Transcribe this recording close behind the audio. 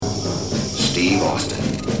Steve Austin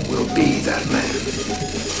will be that man.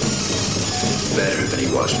 Better than he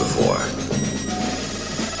was before.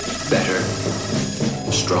 Better,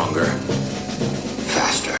 stronger,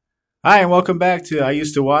 faster. Hi, and welcome back to I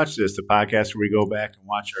Used to Watch This, the podcast where we go back and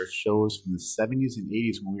watch our shows from the 70s and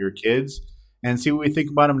 80s when we were kids and see what we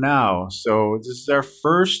think about them now. So this is our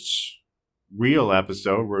first real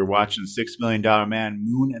episode. We're watching $6 Million Man,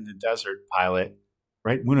 Moon in the Desert pilot.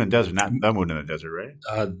 Right? Moon in the Desert, not The Moon in the Desert, right?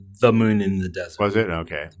 The Moon in the Desert. Was it?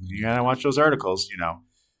 Okay. You got to watch those articles, you know.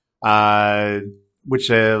 Which,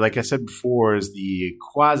 like I said before, is the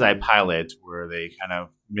quasi-pilot where they kind of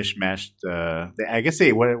mishmashed. I guess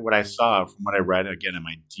what I saw from what I read, again, in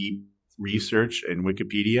my deep research in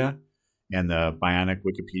Wikipedia and the Bionic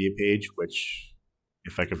Wikipedia page, which,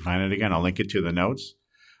 if I can find it again, I'll link it to the notes.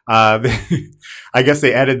 I guess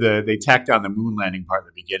they tacked on the moon landing part at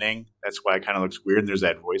the beginning. That's why it kind of looks weird. And there's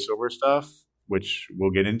that voiceover stuff, which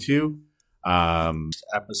we'll get into.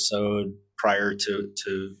 Episode prior to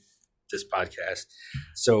this podcast.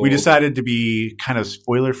 So we decided to be kind of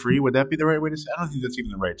spoiler free. Would that be the right way to say? I don't think that's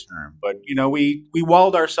even the right term. But, you know, we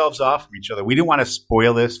walled ourselves off from each other. We didn't want to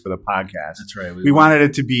spoil this for the podcast. That's right. We wanted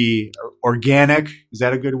it to be organic. Is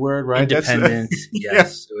that a good word, right? Independent.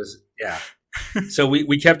 Yes. It was, yeah. So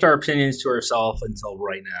we kept our opinions to ourselves until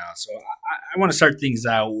right now. So I want to start things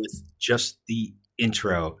out with just the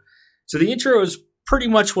intro. So the intro is pretty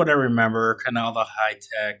much what I remember, kind of all the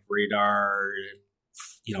high-tech radar,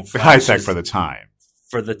 you know. High tech for the time.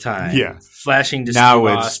 For the time. Yeah. Flashing to now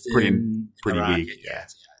Steve it's Austin, pretty Rocket. weak.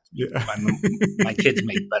 Yeah. My kids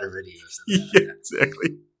make better videos than that. Yeah,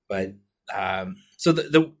 exactly. But so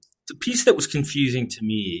the piece that was confusing to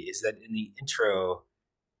me is that in the intro,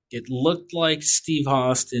 it looked like Steve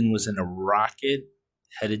Austin was in a rocket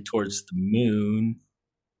headed towards the moon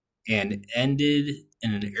and ended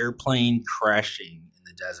in an airplane crashing in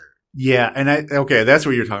the desert. Yeah, and okay, that's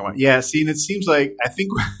what you're talking about. Yeah, see, and it seems like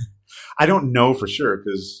I don't know for sure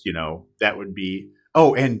because, you know, that would be.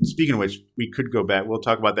 Oh, and speaking of which, we could go back. We'll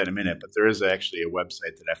talk about that in a minute. But there is actually a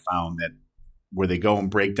website that I found where they go and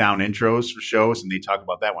break down intros for shows, and they talk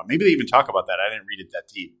about that one. Maybe they even talk about that. I didn't read it that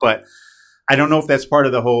deep, but I don't know if that's part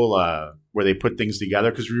of the whole where they put things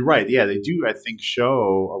together. Because you're right. Yeah, they do, I think,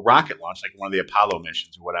 show a rocket launch, like one of the Apollo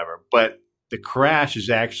missions or whatever. But the crash is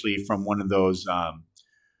actually from one of those,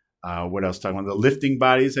 what else talking about? The lifting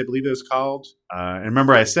bodies, I believe it was called. And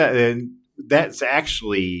remember I said, and that's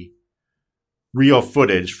actually real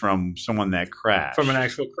footage from someone that crashed. From an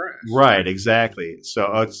actual crash. Right, exactly.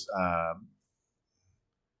 So it's,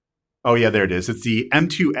 oh yeah, there it is. It's the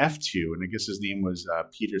M2F2, and I guess his name was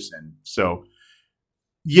Peterson. So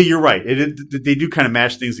yeah, you're right. They do kind of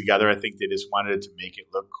mash things together. I think they just wanted it to make it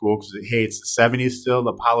look cool because, hey, it's the 70s still.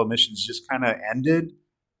 The Apollo missions just kind of ended.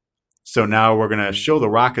 So now we're going to show the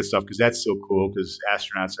rocket stuff because that's so cool because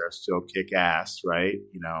astronauts are still kick-ass, right?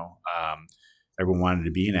 You know, everyone wanted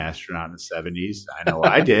to be an astronaut in the 70s. I know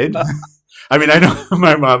I did. I mean, I know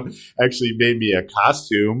my mom actually made me a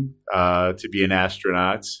costume to be an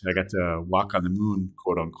astronaut. I got to walk on the moon,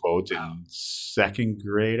 quote unquote, in second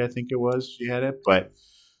grade, I think it was. She had it. But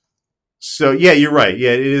so, yeah, you're right.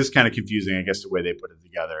 Yeah, it is kind of confusing, I guess, the way they put it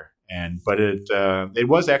together. But it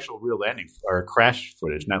was actual real landing or crash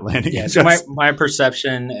footage, not landing. Yeah, so my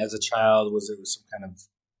perception as a child was it was some kind of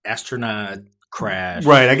astronaut crash.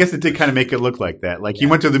 Right. I guess it did kind of make it look like that. Like he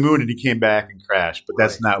went to the moon and he came back and crashed, but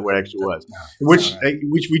that's not what it actually was. No, which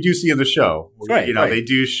we do see in the show. Right. You know, they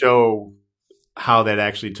do show how that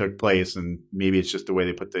actually took place, and maybe it's just the way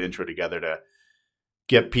they put the intro together to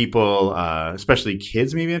get people, especially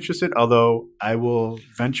kids, maybe interested. Although I will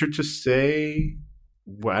venture to say,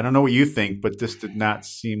 well, I don't know what you think, but this did not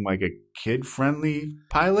seem like a kid-friendly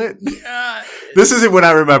pilot. This isn't what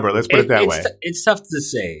I remember. Let's put it that way. It's tough to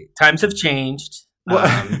say. Times have changed.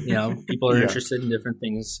 You know, people are interested in different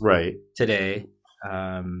things today.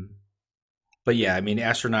 But yeah, I mean,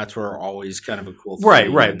 astronauts were always kind of a cool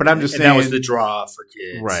thing. Right. But I'm just saying that was the draw for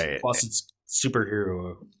kids. Right. Plus, it's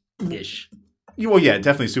superhero-ish. Well, yeah,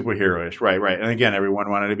 definitely superhero-ish. Right. And again, everyone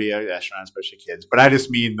wanted to be an astronaut, especially kids. But I just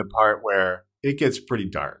mean the part where it gets pretty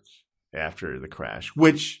dark after the crash,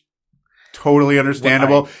 which totally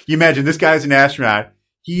understandable. You imagine this guy's an astronaut.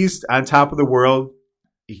 He's on top of the world.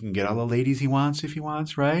 He can get all the ladies he wants if he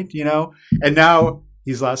wants, right? You know? And now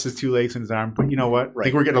he's lost his two legs and his arm. But you know what? I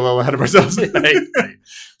think we're getting a little ahead of ourselves.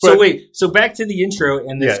 Right. So back to the intro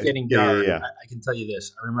and this getting dark. Yeah. I can tell you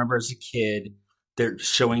this. I remember as a kid, they're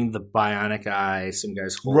showing the bionic eye. Some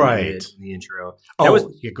guys holding it in the intro. Go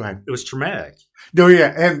ahead. It was traumatic. No,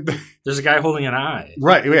 yeah, and there's a guy holding an eye.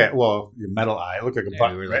 Right. Yeah. Well, your metal eye. It looked like a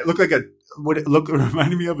button. Right? It looked like what it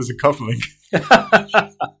reminded me of is a cufflink.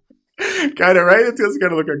 Kind of, right? It does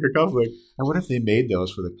kind of look like a cufflink. And what if they made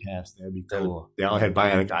those for the cast? That'd be cool. They all had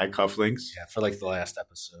bionic eye cufflinks. Yeah, for like the last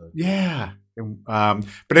episode. Yeah.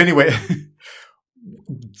 But anyway,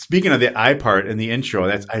 speaking of the eye part in the intro,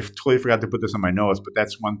 I totally forgot to put this on my notes, but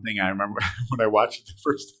that's one thing I remember when I watched it the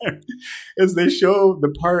first time is they show the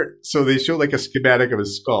part. So they show like a schematic of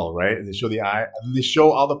his skull, right? And they show the eye, and then they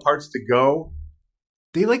show all the parts to go.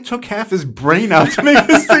 They like took half his brain out to make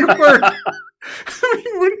this thing work. I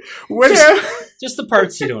mean, just the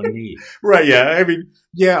parts you don't need. Right, yeah. I mean,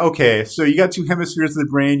 yeah, okay. So you got two hemispheres of the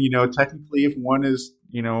brain. Technically, if one is,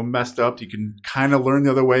 messed up, you can kind of learn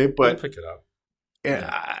the other way. But I'll pick it up.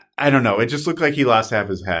 I don't know. It just looked like he lost half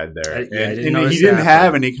his head there. I didn't and he didn't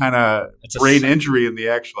have any kind of brain injury in the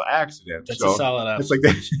actual accident. That's a solid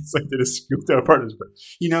observation. It's like they just scooped out part of his brain.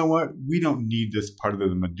 You know what? We don't need this part of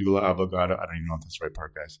the medulla oblongata. I don't even know if that's the right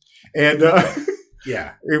part, guys. And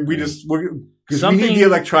yeah, because we need the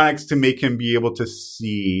electronics to make him be able to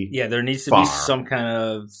see. Yeah, there needs to be some kind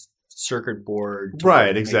of circuit board.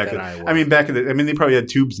 Right, exactly. I mean, they probably had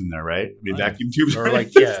tubes in there, right? Vacuum tubes. Or right?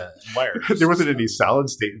 wires. There wasn't any solid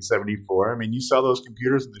state in 74. I mean, you saw those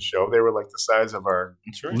computers in the show. They were like the size of our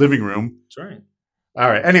living room. That's right.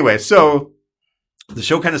 All right. Anyway, so the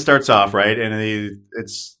show kind of starts off, right? And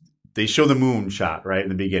they show the moon shot, right, in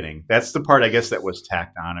the beginning. That's the part, I guess, that was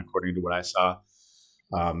tacked on, according to what I saw.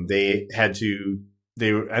 They had to –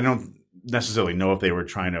 I don't necessarily know if they were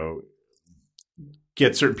trying to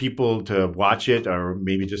get certain people to watch it or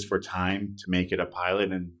maybe just for time to make it a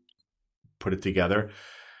pilot and put it together.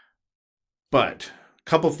 But a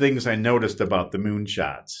couple things I noticed about the moon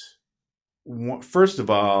shots. First of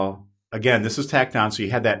all, again, this was tacked on, so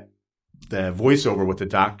you had the voiceover with the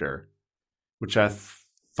doctor, which I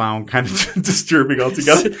found kind of disturbing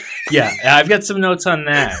altogether. Yeah, I've got some notes on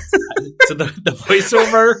that. So the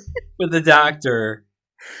voiceover with the doctor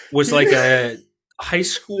was like a high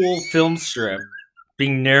school film strip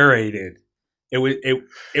being narrated. It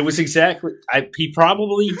was exactly. He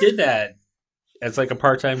probably did that as like a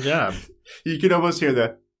part-time job. You can almost hear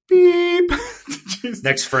the beep.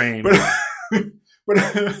 Next frame.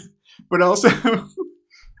 But also, a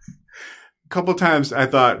couple times I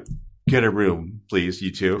thought, get a room, please,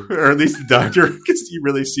 you two. Or at least the doctor, because he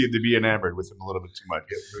really seemed to be enamored with him a little bit too much.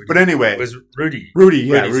 But anyway. It was Rudy. Rudy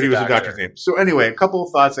was the doctor's name. So anyway, a couple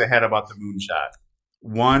of thoughts I had about the moonshot.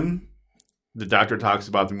 One, the doctor talks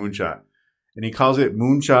about the moonshot, and he calls it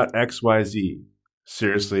Moonshot XYZ.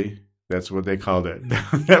 Seriously, that's what they called it.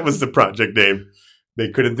 That was the project name. They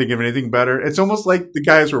couldn't think of anything better. It's almost like the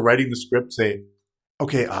guys were writing the script say,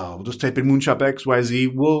 okay, we'll just type in Moonshot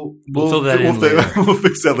XYZ. We'll fill that in later. We'll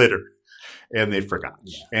fix that later. And they forgot.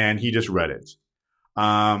 Yeah. And he just read it.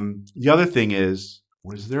 The other thing is,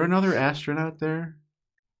 was there another astronaut there?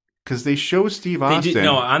 Because they show Steve Austin.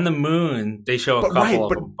 On the moon, they show a couple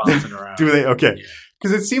of them bouncing around. Do they? Okay.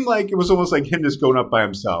 Because it seemed like it was almost like him just going up by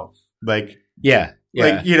himself. Like, yeah.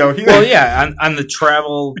 Like, on the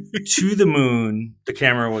travel to the moon, the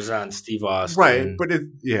camera was on Steve Austin. Right. But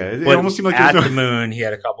it almost seemed like at the moon, he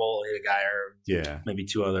had a guy or maybe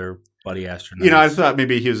two other buddy astronauts. I thought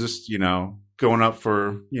maybe he was just, going up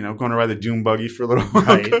for, going to ride the Doom buggy for a little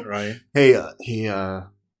while. Right. Hey,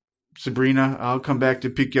 Sabrina, I'll come back to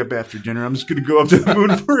pick you up after dinner. I'm just going to go up to the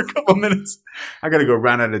moon for a couple minutes. I got to go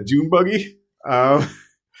run out a Doom buggy. And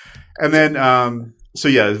then, so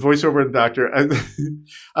yeah, voiceover of the doctor.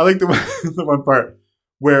 I like the one part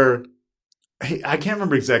where I can't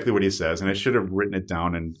remember exactly what he says, and I should have written it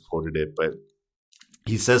down and quoted it, but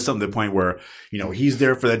he says something to the point where, he's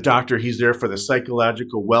there for the doctor. He's there for the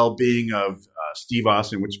psychological well-being of Steve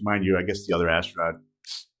Austin, which, mind you, I guess the other astronaut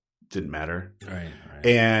didn't matter. Right.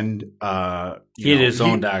 And he had his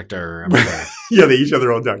own doctor. Yeah, they each had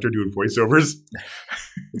their own doctor doing voiceovers.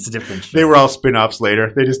 It's a different show. They were all spin-offs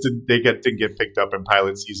later. They just didn't get picked up in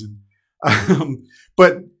pilot season.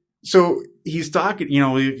 But so he's talking.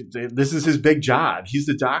 This is his big job. He's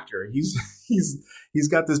the doctor. He's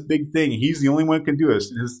got this big thing. He's the only one who can do this.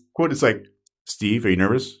 And his quote is like, "Steve, are you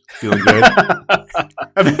nervous? Feeling good?"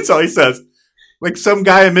 And that's all he says. Like some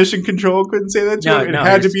guy in mission control couldn't say that to him. It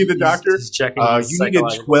had to be the doctor. He's checking you needed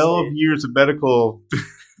 12 years of medical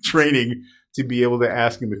training to be able to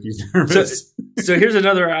ask him if he's nervous. So here's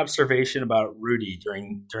another observation about Rudy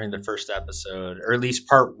during the first episode, or at least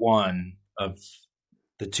part one of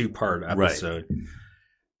the two-part episode. Right.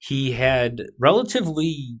 He had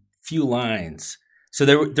relatively few lines. So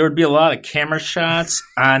there would be a lot of camera shots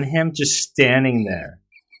on him just standing there.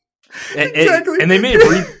 Exactly. And they may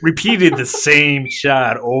have repeated the same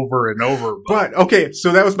shot over and over. But okay,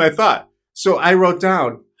 so that was my thought. So I wrote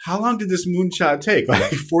down, how long did this moonshot take? Like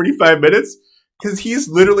 45 minutes? because he's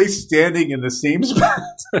literally standing in the same spot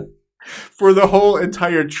for the whole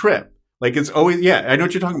entire trip. Like it's always, I know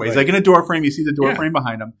what you're talking about. He's like in a door frame. You see the door frame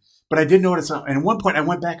behind him. But I did notice, and at one point I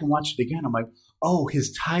went back and watched it again. I'm like, oh,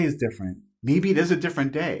 his tie is different. Maybe it is a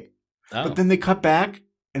different day. Oh. But then they cut back,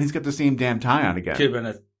 and he's got the same damn tie on again. Could have been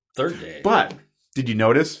a third day. But did you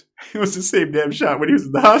notice? It was the same damn shot when he was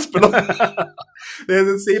in the hospital. They had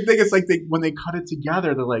the same thing. It's like when they cut it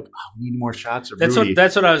together, they're like, oh, we need more shots of Rudy.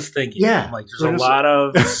 That's what I was thinking. Yeah. I'm like, there's a lot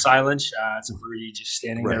of silent shots of Rudy just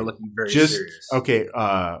standing there looking very serious. Okay.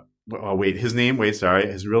 Wait. His name, sorry.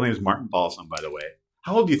 His real name is Martin Balsam, by the way.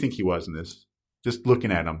 How old do you think he was in this? Just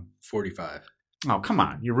looking at him. 45. Oh, come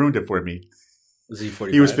on. You ruined it for me. Was he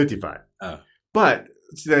 45? He was 55. Oh. But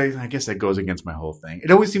I guess that goes against my whole thing. It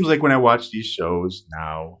always seems like when I watch these shows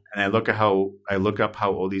now and I look up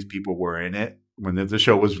how old these people were in it when the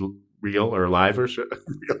show was real or live or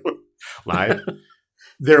live,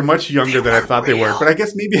 they're much younger than I thought they were. But I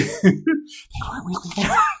guess maybe they weren't really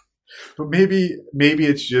there. But maybe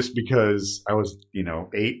it's just because I was,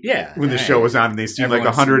 8 when the show was on and they seemed like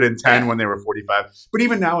 110 when they were 45. But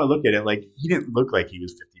even now I look at it like he didn't look like he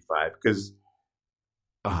was 55 because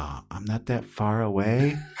I'm not that far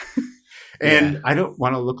away. And I don't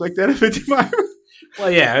want to look like that at 55. Well,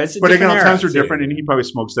 yeah. It's but again, times were different and he probably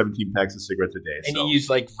smoked 17 packs of cigarettes a day. And you used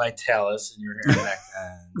like Vitalis in your hair back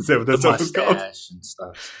then. Is that what that stuff was called? And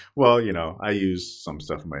stuff. Well, I use some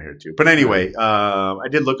stuff in my hair too. But anyway, I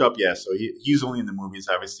did look up, so he's only in the movies,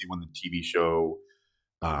 obviously, when the TV show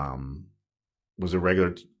was a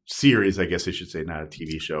regular series, I guess I should say, not a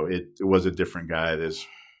TV show. It was a different guy.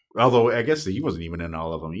 Although I guess he wasn't even in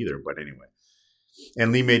all of them either, but anyway.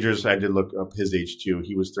 And Lee Majors, I did look up his age too.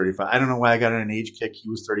 He was 35. I don't know why I got an age kick. He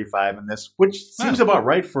was 35 in this, which seems about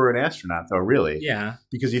right for an astronaut, though. Really, yeah.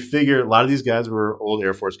 Because you figure a lot of these guys were old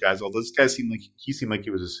Air Force guys. Although this guy seemed like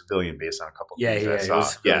he was a civilian based on a couple of things I saw.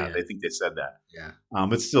 I think they said that. Yeah.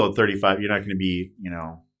 But still, at 35, you're not going to be,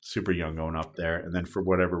 super young going up there. And then for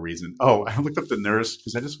whatever reason, I looked up the nurse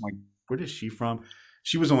because I just like, where is she from?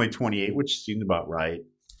 She was only 28, which seemed about right,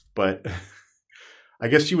 but. I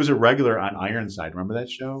guess she was a regular on Ironside. Remember that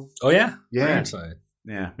show? Oh, yeah. Yeah. Ironside.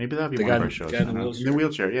 Yeah. Maybe that'll be one of our shows. In the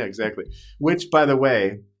wheelchair. Yeah, exactly. Which, by the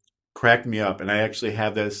way, cracked me up. And I actually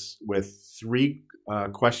have this with 3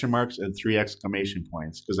 question marks and 3 exclamation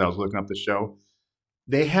points because I was looking up the show.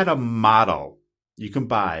 They had a model you can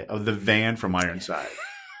buy of the van from Ironside.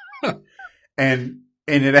 and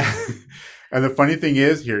the funny thing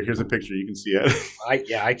is, here's a picture. You can see it.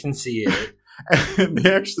 I can see it. And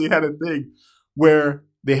they actually had a thing where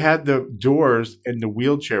they had the doors and the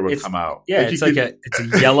wheelchair would come out. Yeah, it's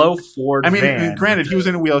a yellow Ford van. I mean, granted, he was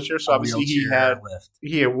in a wheelchair, so obviously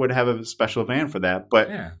he would have a special van for that. But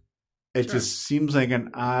it just seems like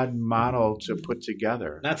an odd model to put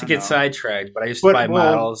together. Not to get sidetracked, but I used to buy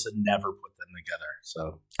models and never put them together.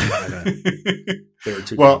 So they were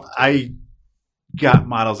too complicated. I got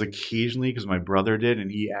models occasionally because my brother did,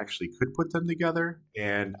 and he actually could put them together,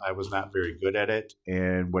 and I was not very good at it.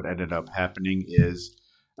 And what ended up happening is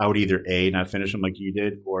I would either not finish them like you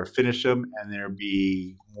did, or finish them and there'd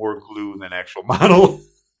be more glue than actual model.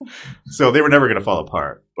 So they were never going to fall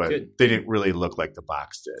apart, but they didn't really look like the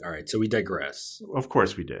box did. All right, so we digress. Of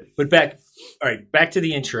course we did. But back to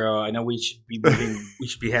the intro. I know we should be moving. We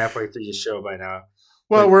should be halfway through the show by now.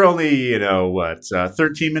 Well, we're only,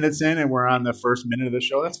 13 minutes in, and we're on the first minute of the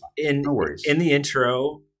show. That's fine. No worries. In the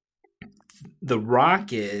intro, the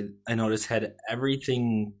rocket, I noticed, had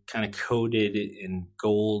everything kind of coated in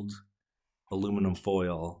gold aluminum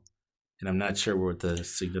foil, and I'm not sure what the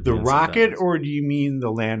significance the rocket, or do you mean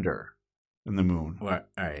the lander and the moon? Well,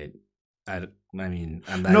 all right. The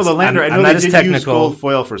lander. I know they did use gold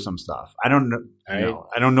foil for some stuff. I don't know. Right. No,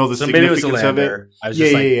 I don't know the significance of it.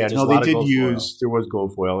 Yeah. No, they did use. There was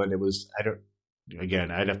gold foil, and it was. I don't. Again,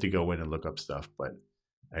 I'd have to go in and look up stuff, but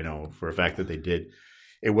I know for a fact that they did.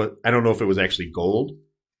 It was. I don't know if it was actually gold,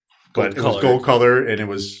 but it was gold color, and it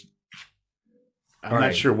was. I'm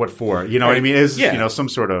not sure what for. You know what I mean? Is some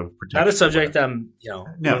sort of protection. Not a subject. We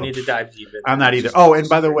don't need to dive deep into. I'm not either. Oh, and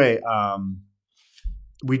by the way,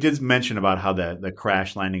 we did mention about how the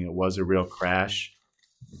crash landing, it was a real crash.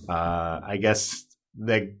 I guess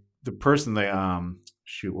the person,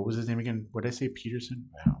 what was his name again? What did I say? Peterson?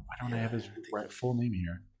 Why don't I have his full name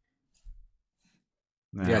here?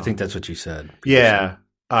 No. Yeah, I think that's what you said. Peterson.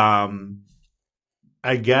 Yeah.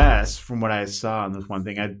 I guess from what I saw on this one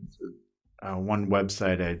thing, one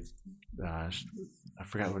website, I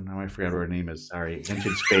forgot what her name is. Sorry,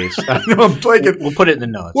 Ancient Space. I know I'm blanking. We'll put it in the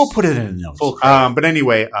notes. We'll put it in the notes. But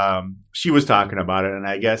anyway, she was talking about it, and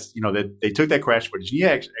I guess that they took that crash footage. He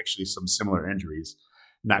had actually some similar injuries,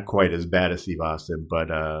 not quite as bad as Steve Austin, but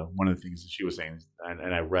one of the things that she was saying,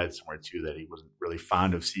 and I read somewhere too, that he wasn't really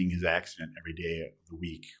fond of seeing his accident every day of the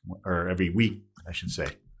week, or every week, I should say,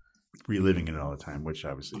 reliving it all the time, which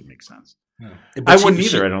obviously makes sense. Yeah. I wouldn't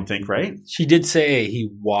either, I don't think, right? She did say he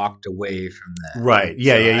walked away from that. Right.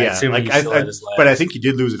 Yeah, So I yeah. assume he still had his But I legs. think he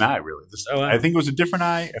did lose an eye, really. Oh, wow. I think it was a different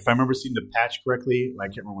eye. If I remember seeing the patch correctly, I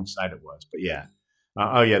can't remember which side it was. But yeah.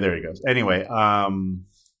 Oh, yeah, there he goes. Anyway,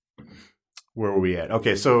 where were we at?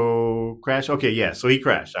 Okay, so crash. Okay, yeah, so he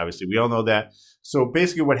crashed, obviously. We all know that. So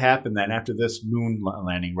basically what happened then after this moon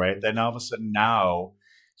landing, right, then all of a sudden now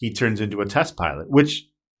he turns into a test pilot, which,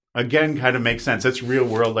 again, kind of makes sense. That's real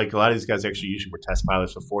world. Like, a lot of these guys actually usually were test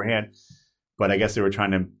pilots beforehand. But I guess they were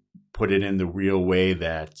trying to put it in the real way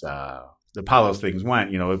that the Apollo things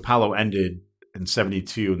went. You know, Apollo ended in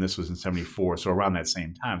 72 and this was in 74, so around that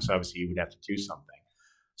same time. So obviously he would have to do something.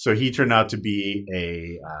 So he turned out to be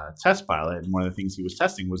a test pilot, and one of the things he was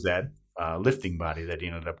testing was that lifting body that he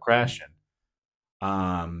ended up crashing.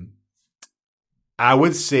 I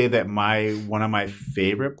would say that one of my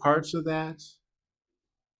favorite parts of that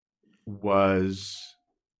was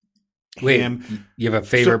him. You have a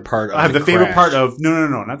favorite part of I have the the favorite crash. part of no,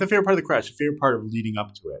 not the favorite part of the crash. The favorite part of leading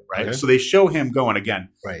up to it, right? Okay. So they show him going again.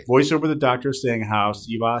 Right. Voice over the doctor saying how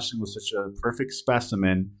Steve Austin was such a perfect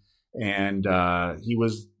specimen, and he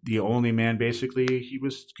was the only man basically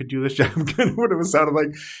could do this job. Kind of what it was sounded like.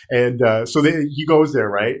 And so he goes there,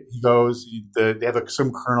 right? He goes. They have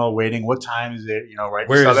some colonel waiting. What time is it? You know, right?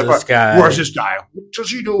 Where is this guy? Where's this guy?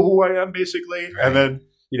 Does he know who I am? Basically, Right. and then.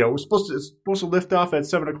 You know, it's supposed to lift off at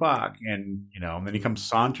 7:00, and and then he comes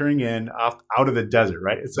sauntering in out of the desert,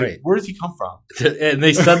 right? It's like, Right. where does he come from? And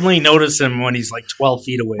they suddenly notice him when he's like 12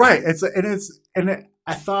 feet away. Right.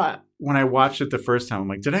 I thought when I watched it the first time, I'm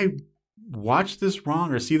like, did I watch this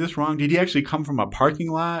wrong or see this wrong? Did he actually come from a parking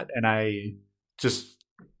lot and I just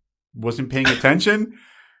wasn't paying attention?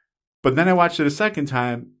 But then I watched it a second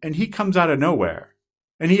time, and he comes out of nowhere,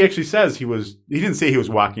 and he actually says he didn't say he was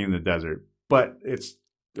walking in the desert, but it's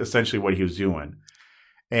essentially what he was doing.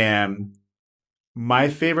 And my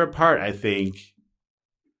favorite part, I think,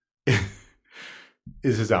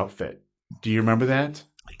 is his outfit. Do you remember that?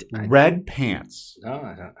 Red pants. No,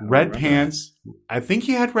 I don't Red remember pants. I think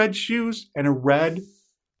he had red shoes and a red,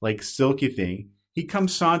 like, silky thing. He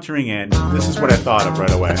comes sauntering in. This is what I thought of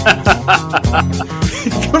right away. He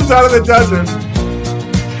comes out of the desert.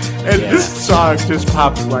 And this song just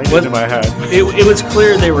popped right into my head. It was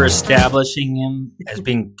clear they were establishing him as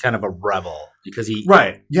being kind of a rebel because he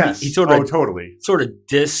Right. Yes. he sort of totally. sort of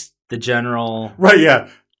dissed the general. Right. Yeah.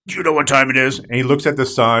 Do you know what time it is? And he looks at the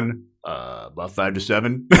sun. About 5 to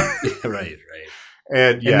 7. right.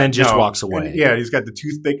 And then just walks away. And, yeah. He's got the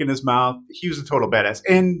toothpick in his mouth. He was a total badass.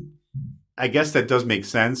 And I guess that does make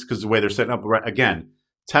sense because the way they're setting up, again,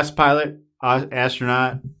 test pilot,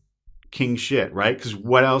 astronaut, king shit, right? Because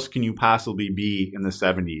what else can you possibly be in the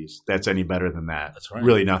 70s that's any better than that? That's right.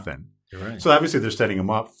 Really nothing. You're right. So obviously they're setting him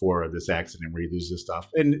up for this accident where he loses stuff.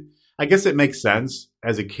 And I guess it makes sense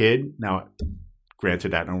as a kid. Now,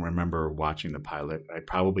 granted, I don't remember watching the pilot. I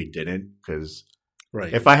probably didn't because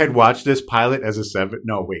Right. if I had watched this pilot as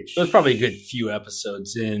There's probably a good few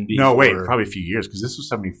episodes in. Probably a few years because this was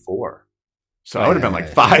 74. So I would have been like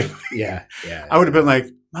 5. Yeah. I would have been like,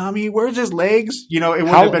 Mommy, where's his legs? You know, it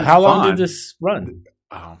would have been How fun. long did this run?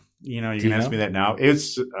 Oh, you can you ask know? me that now.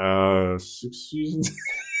 It's 6 seasons.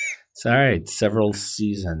 It's all right. Several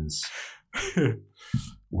seasons.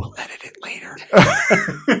 We'll edit it later.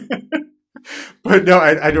 But no,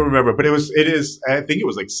 I don't remember. But it is. I think it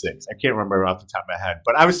was like 6. I can't remember off the top of my head.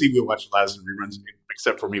 But obviously, we watched a lot of reruns,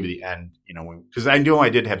 except for maybe the end. Because I know I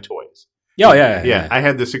did have toys. Oh yeah. Yeah, I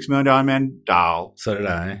had the $6 Million Man doll. So did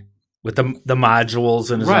I. With the modules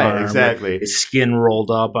in his Right, arm, exactly. with his skin rolled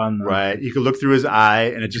up on the Right, you could look through his eye,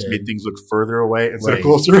 and it just made things look further away instead of Right.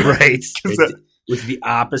 closer. Right. 'Cause It was the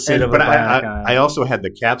opposite of a but black I also had the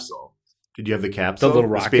capsule. Did you have the capsule? the little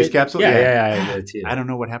rocket space capsule? Yeah, I had it too. I don't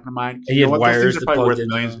know what happened to mine. And you had what? Those wires things are that probably plugged worth in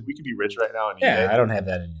millions. them. We could be rich right now. Yeah, I eBay. don't have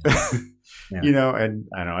that in Yeah. And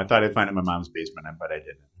I don't know. I thought I'd find it in my mom's basement, but I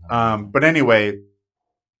didn't. But anyway,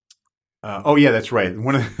 that's right.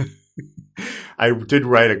 I did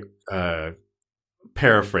write a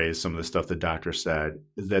paraphrase some of the stuff the doctor said,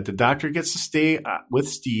 is that the doctor gets to stay with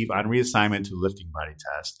Steve on reassignment to the lifting body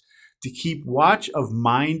test to keep watch of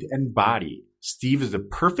mind and body. Steve is the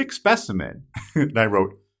perfect specimen. And I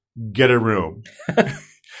wrote, get a room. And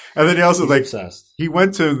then he also obsessed. he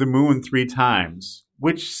went to the moon 3 times,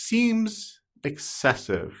 which seems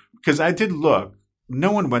excessive because I did look.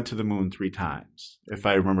 No one went to the moon 3 times, if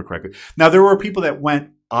I remember correctly. Now, there were people that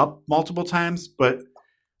went up multiple times, but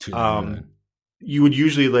you would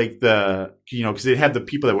usually like because they'd have the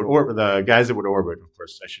people that would orbit, the guys that would orbit. Of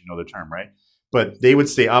course, I should know the term, right? But they would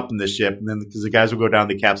stay up in the ship, and then because the guys would go down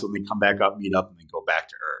the capsule and they come back up, meet up, and then go back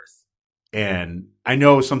to Earth. And I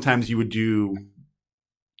know sometimes you would do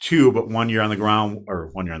two, but one year on the ground, or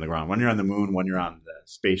 1 year on the ground, 1 year on the moon, 1 year on the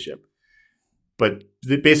spaceship. But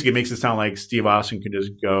it basically makes it sound like Steve Austin could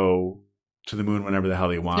just go to the moon whenever the hell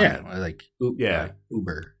they want. Yeah, like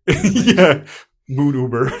Uber. Yeah, moon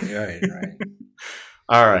Uber. Right.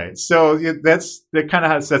 All right, so that kind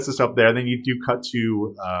of sets us up there. Then you do cut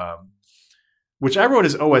to, which I wrote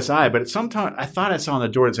as OSI, but sometimes I thought I saw on the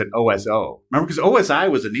door it said OSO. Remember, because OSI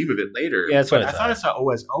was the name of it later. Yeah, that's what I thought I saw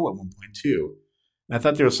OSO at one point too. And I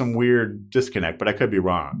thought there was some weird disconnect, but I could be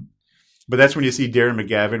wrong. But that's when you see Darren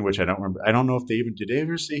McGavin, which I don't remember. I don't know if did they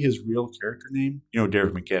ever say his real character name? You know who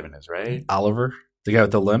Darren McGavin is, right? Oliver, the guy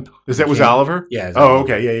with the limp. Was Oliver? Yeah. Oh,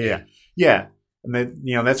 okay. Yeah. And then,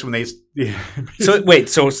 that's when they. Yeah.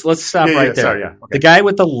 So let's stop right there. Sorry, yeah. Okay. The guy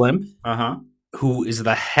with the limp, who is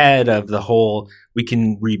the head of the whole, we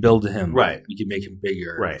can rebuild him. Right. We can make him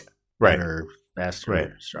bigger. Right. Better,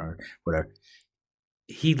 faster, stronger, whatever.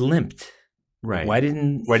 He limped. Right. Why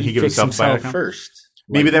didn't he give fix himself first?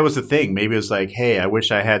 Maybe that was the thing. Maybe it was like, hey, I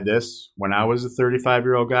wish I had this when I was a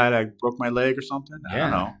 35-year-old guy and I broke my leg or something. I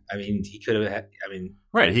don't know. I mean, he could have.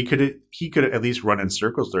 Right. He could at least run in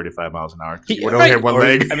circles 35 miles an hour. He would only have one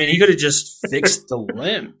leg. I mean, he could have just fixed the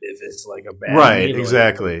limp if it's like a bad. Right.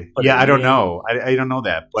 Exactly. Yeah. I don't know. I don't know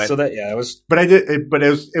that. But so that it was. But I did. But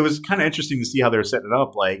it was kind of interesting to see how they were setting it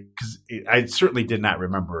up. Like, because I certainly did not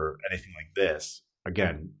remember anything like this.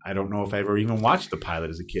 Again, I don't know if I ever even watched the pilot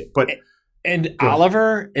as a kid, but. And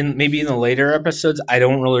Oliver, and maybe in the later episodes, I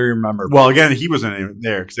don't really remember. Well, again, he wasn't even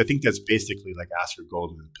there because I think that's basically like Oscar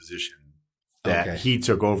Goldman's position that he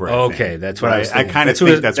took over. That's what I kind of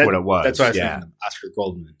think that's what it was. That's what I was thinking. Oscar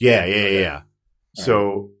Goldman. Yeah.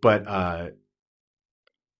 So, but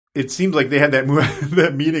it seems like they had that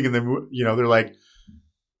that meeting, and then they're like,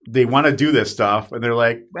 they want to do this stuff, and they're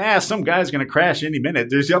like, some guy's going to crash any minute.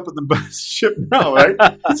 There's up in the ship now, right?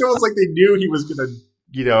 It's almost like they knew he was going to,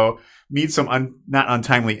 meet some not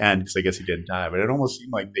untimely end, because I guess he didn't die, but it almost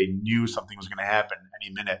seemed like they knew something was going to happen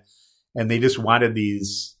any minute, and they just wanted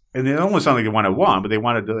these, and it almost sounded like they wanted one, but they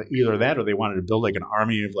wanted to either that or they wanted to build like an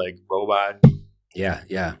army of like robot,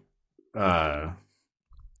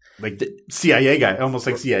 like the CIA guy, almost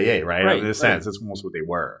like CIA, right? In a sense, that's almost what they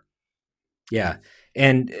were. Yeah,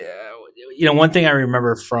 and one thing I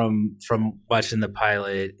remember from watching the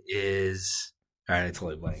pilot is, all right, I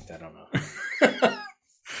totally blanked. I don't know.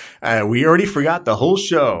 We already forgot the whole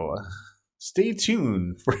show. Stay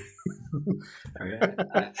tuned.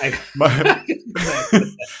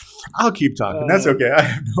 I'll keep talking. That's okay. I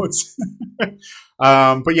have notes.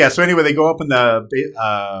 But yeah, so anyway, they go up in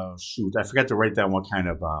the shoot. I forgot to write down what kind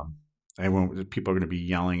of people are going to be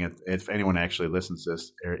yelling at. If anyone actually listens to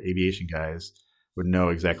this, aviation guys would know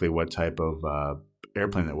exactly what type of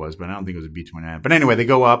airplane it was, but I don't think it was a B-29. But anyway, they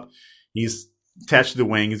go up. He's attached to the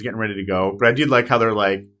wing. He's getting ready to go. But I did like how they're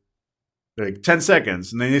like 10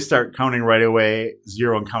 seconds, and then they start counting right away,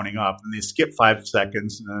 0 and counting up, and they skip 5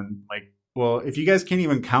 seconds, and then like, well, if you guys can't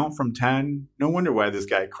even count from 10, no wonder why this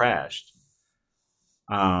guy crashed.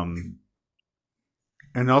 And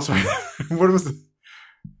also, what was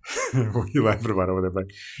what are you laughing about over there? But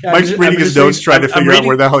Mike's reading his notes, trying to figure out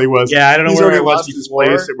where the hell he was. Yeah, I don't know where I was his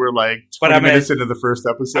place, and we're like 20 minutes into the first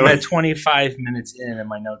episode. I'm at 25 minutes in, and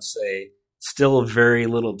my notes say, still very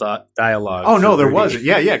little dialogue. Oh no, there wasn't.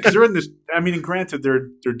 Yeah, because they're in this. I mean, granted, they're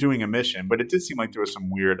doing a mission, but it did seem like there was some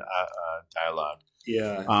weird dialogue.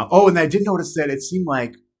 Yeah. And I did notice that it seemed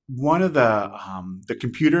like one of the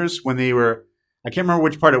computers, when they were, I can't remember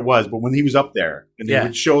which part it was, but when he was up there and they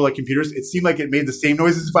would show like computers, it seemed like it made the same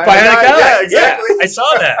noises as Bionic Eye. Yeah, exactly. Yeah, I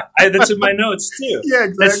saw that. That's in my notes too. Yeah,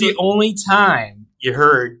 exactly. That's the only time you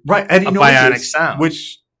heard any a bionic sound,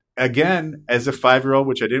 which. Again, as a 5-year-old,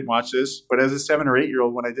 which I didn't watch this, but as a 7 or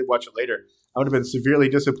 8-year-old, when I did watch it later, I would have been severely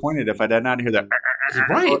disappointed if I did not hear that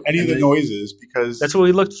or any of the noises, because that's what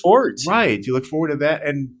we looked forward to. Right, you look forward to that,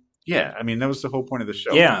 and yeah, I mean that was the whole point of the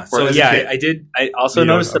show. Yeah, I did. I also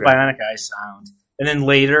noticed the Bionic Eye sound, and then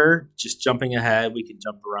later, just jumping ahead, we can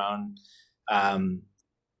jump around.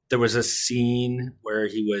 There was a scene where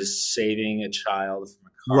he was saving a child from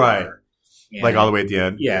a car, right? Like all the way at the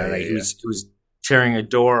end. Yeah, he was tearing a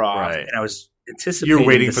door off, and I was anticipating. You're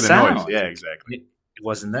waiting for the sound. noise. Yeah, exactly. It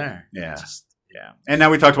wasn't there. Yeah, yeah. And now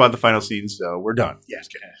we talked about the final scene, so we're done. Yeah.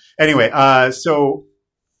 Anyway, so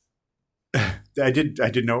I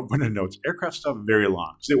did note one of the notes. Aircraft stuff very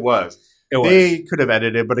long, because it was. They could have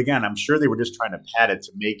edited, but again, I'm sure they were just trying to pad it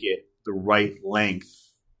to make it the right length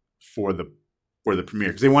for the for the premiere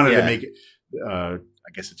because they wanted to make it, I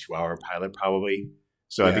guess, a 2-hour pilot probably.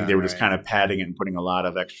 So I think they were just kind of padding it and putting a lot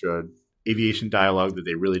of extra aviation dialogue that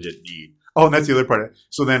they really didn't need. Oh, and that's the other part.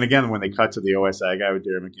 So then again, when they cut to the OSI guy with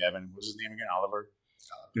Darren McGavin, what's his name again? Oliver.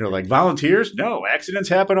 Like volunteers? No, accidents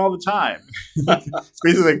happen all the time. It's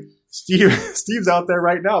basically like Steve's out there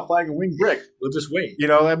right now flying a winged brick. We'll just wait.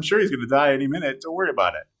 I'm sure he's going to die any minute. Don't worry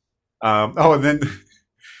about it. And then,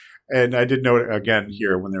 and I did note again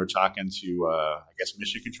here when they were talking to, I guess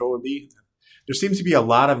Mission Control would be, there seems to be a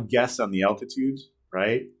lot of guess on the altitudes,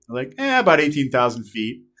 right? Like, about 18,000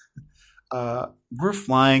 feet. We're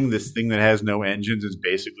flying this thing that has no engines. It's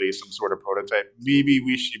basically some sort of prototype. Maybe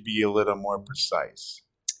we should be a little more precise.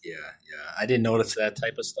 Yeah. I didn't notice that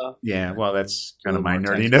type of stuff. Yeah, well, that's kind of my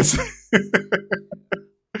nerdiness.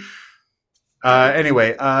 Anyway,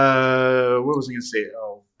 what was I going to say?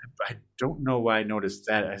 Oh, I don't know why I noticed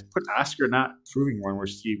that. I put Oscar not proving one where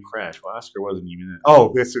Steve crashed. Well, Oscar wasn't even in it.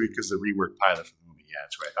 Oh, that's because the reworked pilot for the movie. Yeah,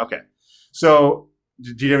 that's right. Okay. So,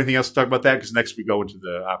 do you have anything else to talk about that? Because next we go into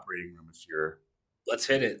the operating room if you're... Let's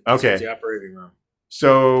hit it. Okay. The operating room.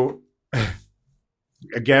 So,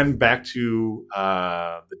 again, back to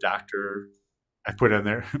the doctor. I put on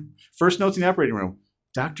there. First notes in the operating room.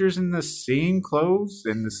 Doctor's in the same clothes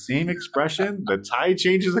and the same expression. The tie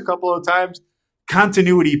changes a couple of times.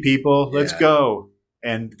 Continuity, people. Let's go.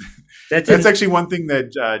 And that's actually one thing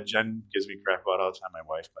that Jen gives me crap about all the time, my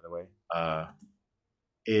wife, by the way,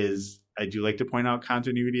 is I do like to point out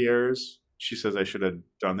continuity errors. She says I should have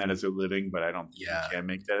done that as a living, but I don't think you can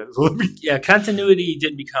make that as a living. Yeah, continuity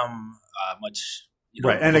didn't become much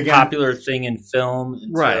and again, popular thing in film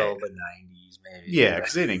until the 90s, maybe. Yeah,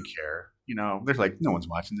 because they didn't care. They're like, no one's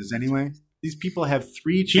watching this anyway. These people have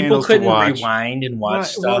 3 channels to watch. People couldn't rewind and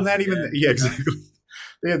watch stuff. Well, not even – yeah, exactly.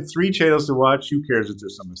 They had 3 channels to watch. Who cares if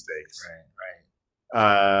there's some mistakes?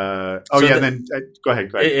 Right. And then go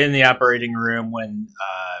ahead. In the operating room when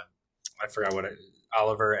I forgot what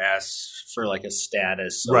Oliver asks for like a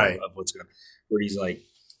status of what's going on, where he's like,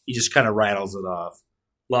 he just kind of rattles it off.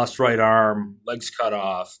 Lost right arm, legs cut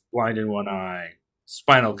off, blind in one eye,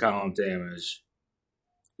 spinal column damage.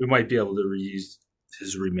 We might be able to reuse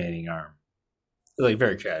his remaining arm. Like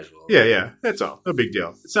very casual. Yeah. That's all. No big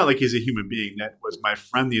deal. It's not like he's a human being. That was my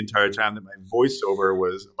friend the entire time that my voiceover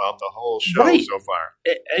was about the whole show so far.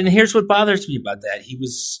 And here's what bothers me about that. He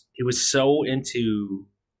was so into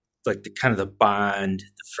like the kind of the bond,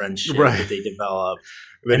 the friendship that they developed.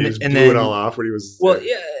 And then he blew it all off when he was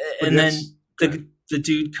and then the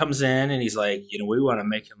dude comes in and he's like, we want to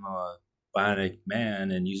make him a bionic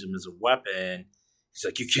man and use him as a weapon. He's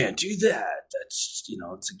like, you can't do that. That's,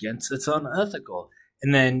 it's unethical.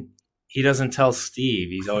 And then he doesn't tell Steve.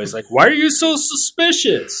 He's always like, why are you so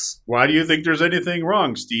suspicious? Why do you think there's anything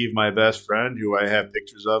wrong, Steve, my best friend, who I have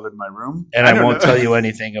pictures of in my room? And I won't tell you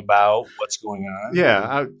anything about what's going on.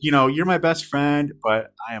 Yeah. You're my best friend,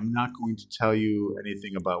 but I am not going to tell you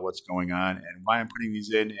anything about what's going on and why I'm putting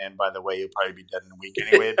these in. And by the way, you'll probably be dead in a week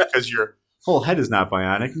anyway because your whole head is not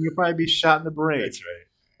bionic and you'll probably be shot in the brain. That's right.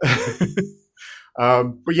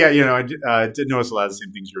 But yeah, I did notice a lot of the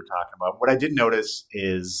same things you were talking about. What I did notice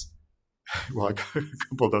is, well, a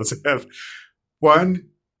couple of those have. One,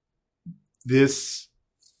 this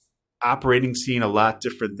operating scene a lot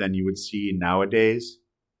different than you would see nowadays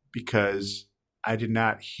because I did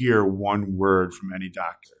not hear one word from any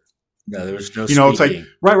doctor. No, there was no speaking. It's like,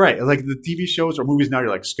 right. Like the TV shows or movies now, you're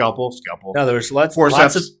like, scalpel. No, there was lots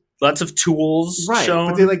of tools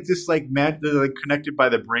shown. But they they're like connected by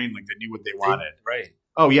the brain, like they knew what they wanted. Right.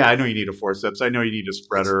 Oh yeah, I know you need a forceps. I know you need a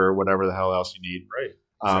spreader or whatever the hell else you need. Right.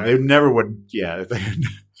 Exactly. They never would. Yeah.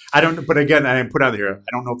 I don't. But again, I didn't put out here.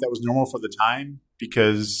 I don't know if that was normal for the time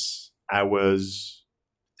because I was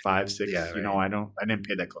 5, 6. Yeah, right. I didn't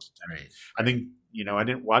pay that close attention. Right. I think I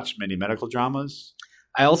didn't watch many medical dramas.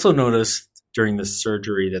 I also noticed during the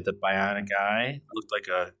surgery that the bionic eye looked like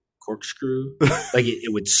a corkscrew, like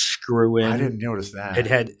it would screw in. I didn't notice that. It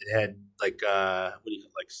had like what do you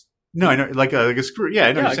call No, I know like a screw. Yeah,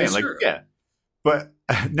 I know what you're saying. But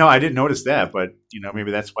no, I didn't notice that. But maybe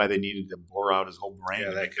that's why they needed to bore out his whole brain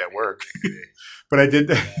to make that work. But I did.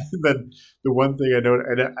 The one thing I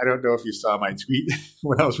don't know if you saw my tweet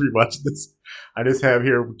when I was rewatching this. I just have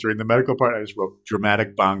here during the medical part. I just wrote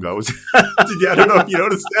dramatic bongos. I don't know if you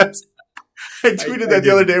noticed that. I tweeted that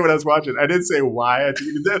the other day when I was watching. I didn't say why I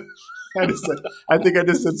tweeted that. I think I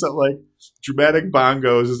just said something like Dramatic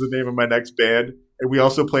Bongos is the name of my next band. And we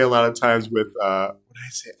also play a lot of times with, what did I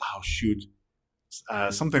say? Oh, shoot.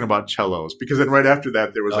 Something about cellos. Because then right after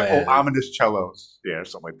that, there was ominous cellos. Yeah, or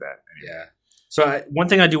something like that. Anyway. Yeah. So one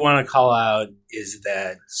thing I do want to call out is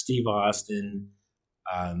that Steve Austin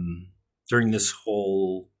during this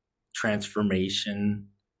whole transformation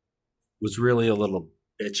was really a little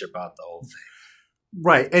bitch about the whole thing.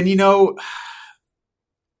 Right. And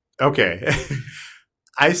okay.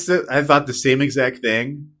 I thought the same exact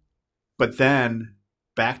thing, but then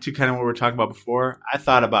back to kind of what we were talking about before, I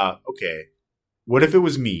thought about, okay, what if it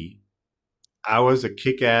was me? I was a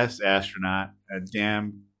kick-ass astronaut, I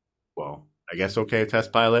guess a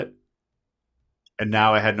test pilot, and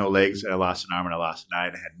now I had no legs, and I lost an arm, and I lost an eye,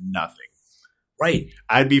 and I had nothing. Right.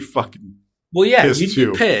 I'd be fucking you'd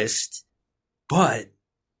too. be pissed, but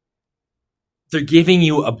they're giving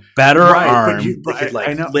you a better arm.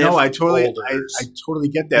 I know. No, I totally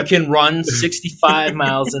get that. You can run 65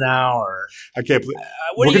 miles an hour. I can't believe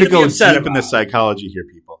we're going to go deep about? in the psychology here,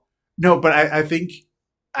 people. No, but I think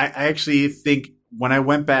I actually think when I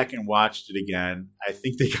went back and watched it again, I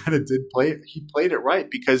think they kind of did play it. He played it right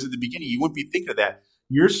because at the beginning you wouldn't be thinking of that.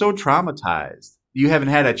 You're so traumatized. You haven't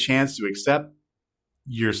had a chance to accept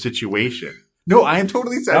your situation. No, I am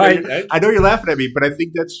totally sorry. I know you're laughing at me, but I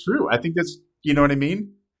think that's true. I think that's, you know what I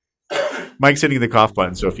mean? Mike's hitting the cough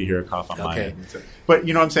button, so if you hear a cough on my end. But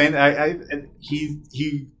you know what I'm saying?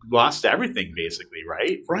 He lost everything basically,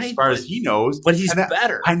 right? Right. As far as he knows. But he's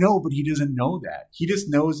better. I know, but he doesn't know that. He just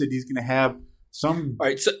knows that he's going to have some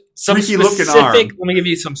freaky looking arm. Let me give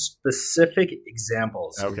you some specific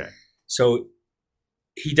examples. Okay. So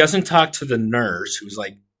he doesn't talk to the nurse, who's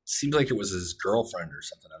like, seems like it was his girlfriend or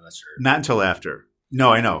something. I'm not sure. Not until after.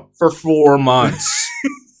 No, I know. For 4 months.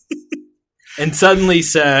 And suddenly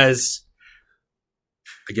says,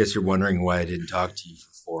 I guess you're wondering why I didn't talk to you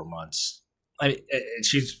for 4 months.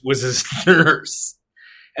 She was his nurse.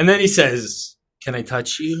 And then he says, can I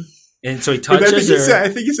touch you? And so he touches her. I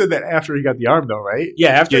think he said that after he got the arm, though, right? Yeah,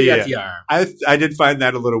 after he got the arm. I did find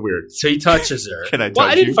that a little weird. So he touches her. Can I touch you?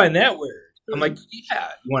 I didn't you? find that weird. I'm like, yeah,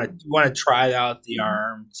 you want to try out the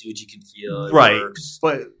arm, see what you can feel. It right. works.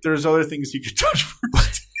 But there's other things you could touch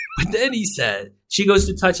first. But then he said, she goes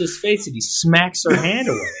to touch his face and he smacks her hand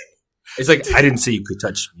away. It's like, I didn't say you could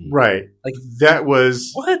touch me. Right. Like, that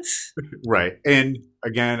was. What? Right. And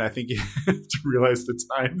again, I think you have to realize the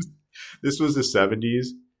times. This was the 70s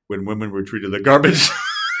when women were treated like garbage.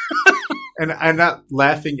 And I'm not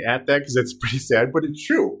laughing at that because that's pretty sad, but it's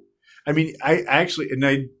true. I mean, I actually,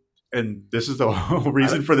 and this is the whole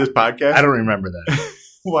reason for this podcast. I don't remember that.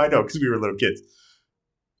 Well, I know because we were little kids.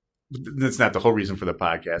 That's not the whole reason for the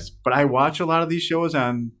podcast. But I watch a lot of these shows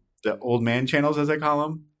on the old man channels, as I call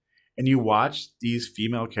them. And you watch these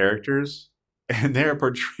female characters, and they're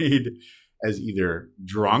portrayed as either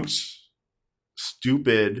drunks,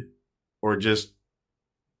 stupid, or just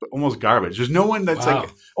almost garbage. There's no one that's like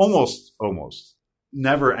almost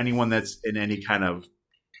never anyone that's in any kind of,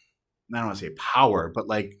 I don't want to say power, but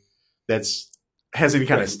like has any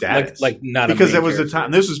kind of status. Like not because a that was character. the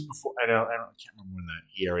time. This was before. I can't remember when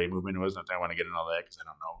the ERA movement was. Not that I want to get into all that because I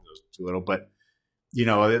don't know. It was too little. But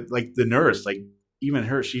like the nurse, like even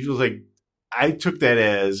her, she was like. I took that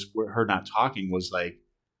as her not talking was like.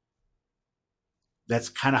 That's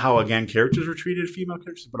kind of how again characters were treated, female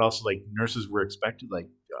characters, but also like nurses were expected like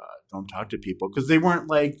don't talk to people because they weren't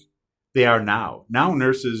like they are now. Now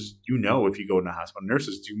nurses, if you go in a hospital,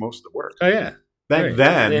 nurses do most of the work. Oh yeah. Back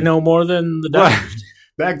then, they know more than the doctor. Right.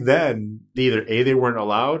 Back then, either A, they weren't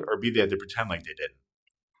allowed, or B, they had to pretend like they didn't.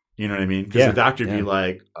 You know what I mean? Because the doctor would be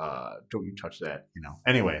like, don't you touch that.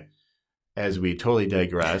 Anyway, as we totally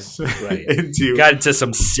digress right. got into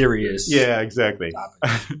some serious exactly.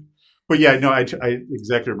 But yeah, no, I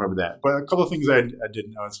exactly remember that. But a couple of things I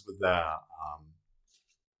didn't notice with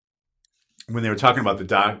when they were talking about the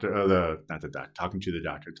doctor, talking to the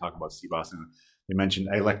doctor, talking about Steve Austin, they mentioned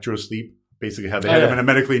electrosleep. Basically, how they had him in a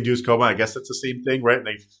medically induced coma. I guess that's the same thing, right? And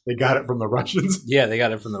they got it from the Russians. Yeah, they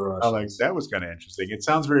got it from the Russians. I'm like, that was kind of interesting. It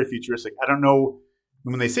sounds very futuristic. I don't know.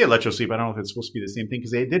 When they say electrosleep, I don't know if it's supposed to be the same thing because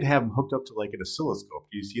they did have him hooked up to like an oscilloscope.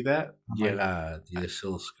 Do you see that? The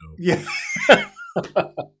oscilloscope. Yeah.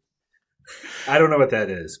 I don't know what that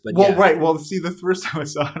is, but right. Well, see, the first time I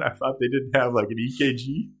saw it, I thought they didn't have like an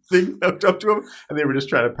EKG thing hooked up to him, and they were just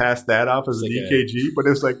trying to pass that off as an EKG. But it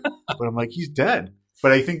was like, but I'm like, he's dead.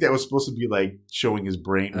 But I think that was supposed to be like showing his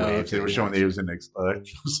brain waves. They were showing that he was in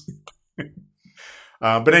electrosleep.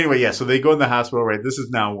 But anyway, yeah. So they go in the hospital. Right. This is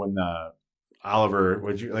now when Oliver,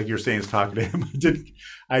 like you're saying, is talking to him.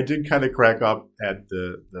 I did kind of crack up at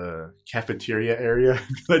the cafeteria area.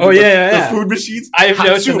 The food machines. I have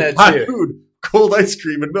notes on that hot too. Food, cold ice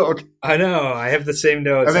cream, and milk. I know. I have the same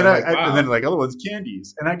notes. And then and then like other ones,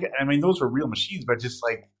 candies. And I mean, those were real machines, but just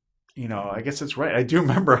like I guess that's right. I do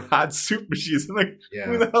remember hot soup machines. I'm like,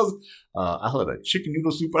 who the hell's? I'll have a chicken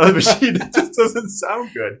noodle soup out of the machine. It just doesn't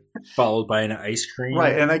sound good. Followed by an ice cream.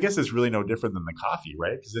 Right. And I guess it's really no different than the coffee,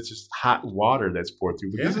 right? Because it's just hot water that's poured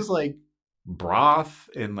through. But this is like broth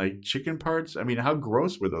and like chicken parts. I mean, how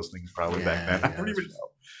gross were those things probably back then? I don't even know.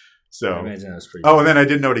 So, I imagine that's pretty and then I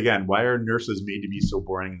did note again, why are nurses made to be so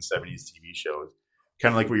boring in 70s TV shows?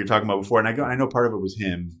 Kind of like what you were talking about before. And I know part of it was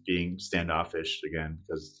him being standoffish again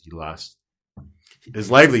because he lost his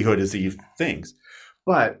livelihood as he thinks.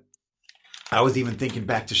 But I was even thinking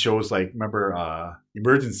back to shows like, remember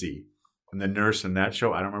Emergency and the nurse in that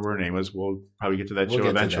show? I don't remember her name was. We'll probably get to that show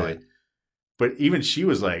eventually. But even she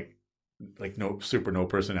was like no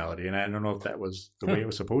personality. And I don't know if that was the way it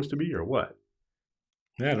was supposed to be or what.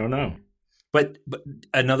 Yeah, I don't know. But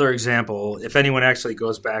another example, if anyone actually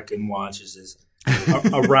goes back and watches this,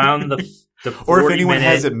 around the 40 or if anyone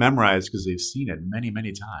has it memorized because they've seen it many, many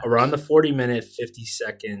times. Around the 40-minute,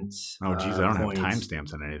 50-second Oh, geez, I don't have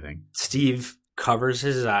timestamps on anything. Steve covers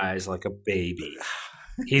his eyes like a baby.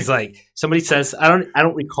 He's like, somebody says, I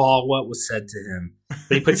don't recall what was said to him,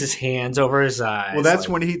 but he puts his hands over his eyes. Well, that's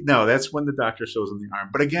when that's when the doctor shows him the arm.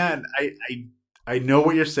 But again, I know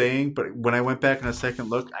what you're saying, but when I went back on a second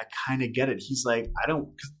look, I kind of get it. He's like,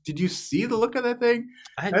 did you see the look of that thing?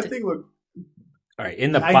 That thing looked. All right,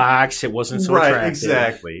 in the box, it wasn't so attractive.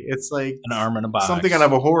 Exactly. It's like an arm in a box. Something out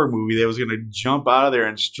of a horror movie that was going to jump out of there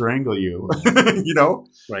and strangle you.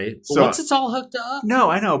 Right. So, once it's all hooked up.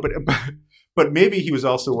 No, I know, but maybe he was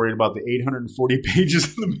also worried about the 840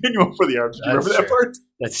 pages in the manual for the arms. Do you remember that part?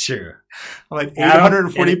 That's true. I'm like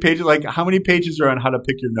 840 pages. Like, how many pages are on how to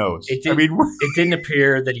pick your nose? It didn't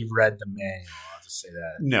appear that he read the manual. I'll just say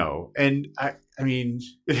that. No, and I mean,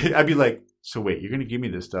 I'd be like. So wait, you're going to give me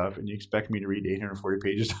this stuff and you expect me to read 840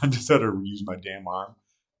 pages on just how to use my damn arm?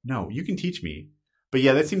 No, you can teach me. But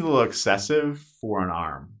yeah, that seems a little excessive for an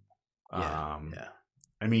arm. Yeah.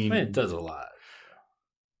 I mean, it does a lot.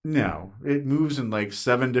 No, it moves in like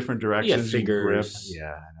 7 different directions. Yeah, fingers. Grip.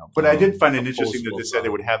 Yeah, I know. But I did find it interesting that they said they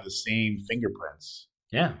would have the same fingerprints.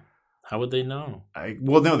 Yeah. How would they know?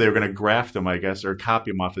 No, they were going to graft them, I guess, or copy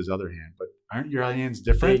them off his other hand. But aren't your hands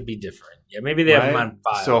different? They'd be different. Yeah, maybe they have them on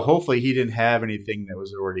file. So hopefully he didn't have anything that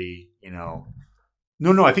was already, No,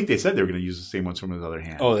 I think they said they were going to use the same ones from his other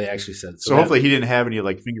hand. Oh, they actually said so. Hopefully he didn't have any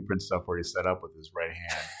like fingerprint stuff where he set up with his right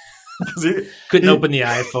hand. Couldn't open the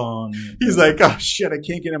iPhone. He's like, oh shit, I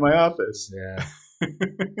can't get in my office. Yeah.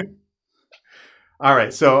 All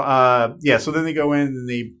right, so so then they go in and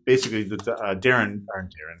they basically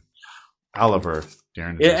Oliver.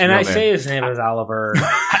 Darren. Yeah, and I say his name is Oliver.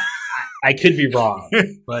 I could be wrong,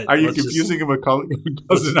 but are you confusing him with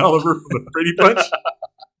cousin Oliver from the Brady Bunch?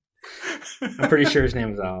 I'm pretty sure his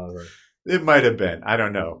name is Oliver. It might have been. I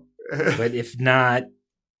don't know. But if not,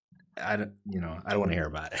 I don't want to hear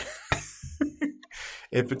about it.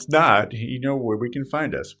 If it's not, you know where we can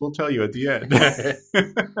find us. We'll tell you at the end.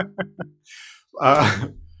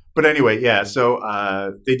 But anyway, yeah.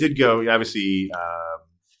 So they did go. Obviously,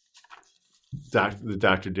 the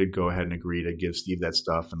doctor did go ahead and agree to give Steve that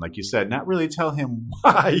stuff, and like you said, not really tell him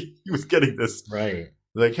why he was getting this. Right.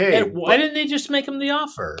 Like, hey, and why didn't they just make him the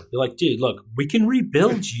offer? They're like, dude, look, we can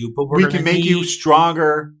rebuild you, but we can make you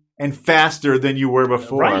stronger and faster than you were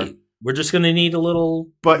before. Right. We're just going to need a little.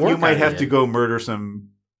 But you might have to go murder some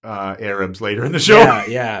Arabs later in the show.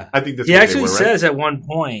 Yeah. I think that's he what actually they were, says at one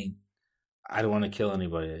point, I don't want to kill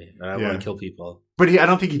anybody. I don't want to kill people. But I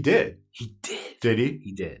don't think he did. He did. Did he?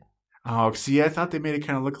 He did. Oh, see, I thought they made it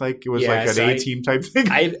kind of look like it was like an A-team type thing.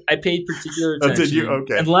 I paid particular attention. Did you?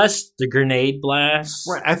 Okay. Unless the grenade blast.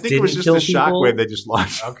 Right. I think it was just a shockwave they just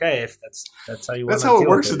launched. Okay, if that's how you want That's to how it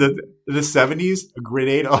works in the 70s. A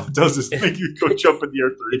grenade all it does is make you go jump in the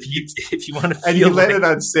earth. If you want to feel and he landed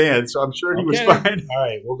on sand, so I'm sure he was fine. All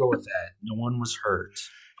right, we'll go with that. No one was hurt.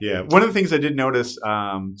 Yeah. One of the things I did notice,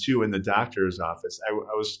 too, in the doctor's office, I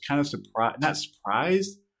was kind of surprised, not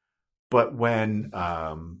surprised, but when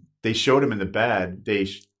they showed him in the bed,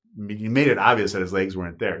 he made it obvious that his legs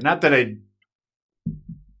weren't there. Not that I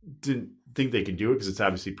didn't think they could do it, because it's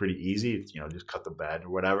obviously pretty easy. It's, just cut the bed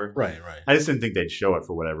or whatever. Right. I just didn't think they'd show it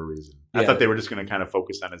for whatever reason. I thought they were just going to kind of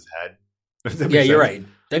focus on his head. Yeah, you're right.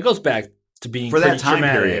 That goes back to being for that time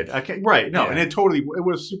dramatic. period. Okay, right. No, and it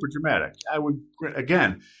was super dramatic. I would,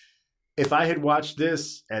 again, if I had watched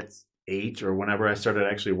this at 8 or whenever I started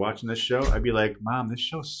actually watching this show, I'd be like, Mom, this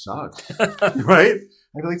show sucks. Right?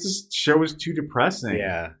 I'd be like, this show is too depressing.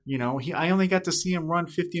 Yeah. I only got to see him run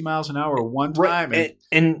 50 miles an hour one time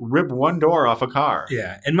and rip one door off a car.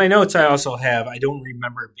 Yeah. In my notes, I also have, I don't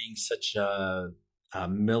remember it being such a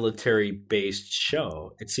military-based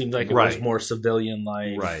show. It seemed like it was more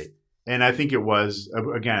civilian-like. Right. And I think it was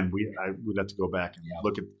again. We'd have to go back and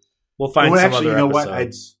look at. We'll find some other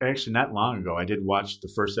episodes. Actually, not long ago, I did watch the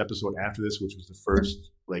first episode after this, which was the first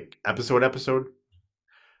episode.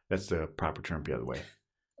 That's the proper term, by the way.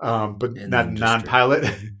 But not non-pilot,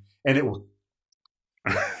 and it will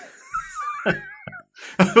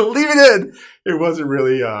leave it in. It wasn't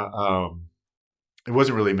really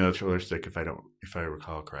militaristic, if I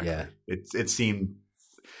recall correctly. Yeah, it seemed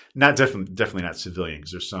not definitely not civilian,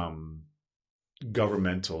 because there's some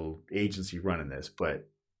governmental agency running this, but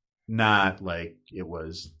not like it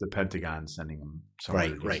was the Pentagon sending them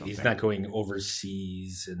somewhere. Right. He's not going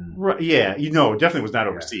overseas and right. Yeah, definitely was not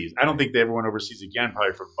overseas. I don't think they ever went overseas again,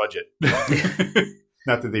 probably for budget.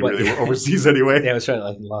 Not that they really were overseas anyway. Yeah, it was probably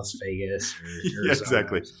like Las Vegas. Yeah,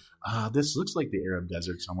 exactly. This looks like the Arab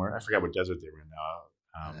desert somewhere. I forgot what desert they were in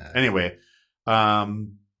now. Anyway,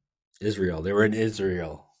 Israel. They were in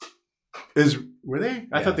Israel. Were they?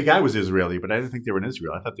 I thought the guy was Israeli, but I didn't think they were in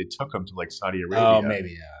Israel. I thought they took him to like Saudi Arabia. Oh,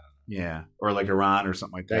 maybe. Yeah, or like Iran or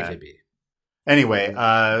something like that. That could be. Anyway,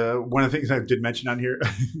 one of the things I did mention on here,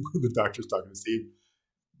 the doctor's talking to Steve.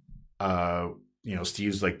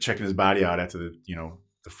 Steve's like checking his body out after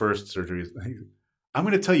the first surgery. I'm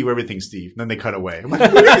going to tell you everything, Steve. And then they cut away. I'm like,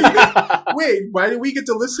 wait, why do we get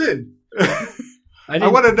to listen? I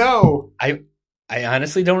want to know. I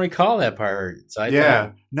honestly don't recall that part.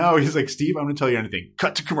 So no, he's like, Steve, I'm going to tell you anything.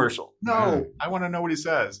 Cut to commercial. No, I want to know what he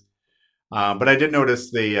says. But I did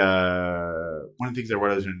notice one of the things I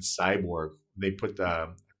read was in Cyborg, they put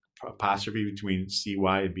the apostrophe between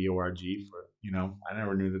CY and BORG for, I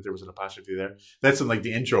never knew that there was an apostrophe there. That's in like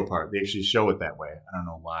the intro part. They actually show it that way. I don't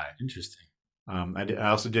know why. Interesting. I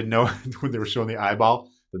also did know when they were showing the eyeball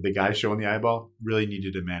that the guy showing the eyeball really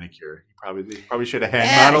needed a manicure. They probably should have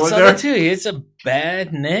hand model in there. That too. It's a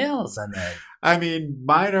bad nails on that. I mean,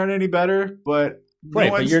 mine aren't any better, but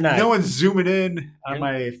but you're not. No one's zooming in on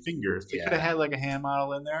my fingers. They could have had like a hand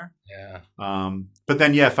model in there. Yeah. But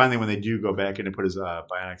then finally when they do go back in and put his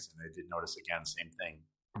bionics in, they did notice again, same thing.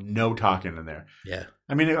 No talking in there. Yeah.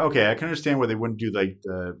 I mean, okay, I can understand why they wouldn't do like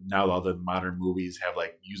now all the modern movies have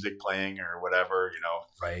like music playing or whatever,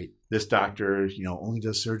 Right. This doctor, only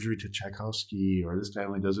does surgery to Tchaikovsky, or this guy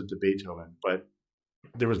only does it to Beethoven, but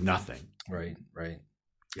there was nothing. Right.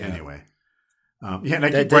 Yeah. Anyway. And I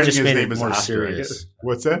keep writing his name as more Oscar. Serious.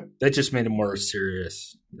 What's that? That just made it more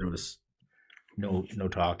serious. There was no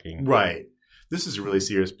talking. Right. This is a really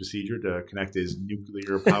serious procedure to connect his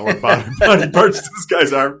nuclear power body parts to this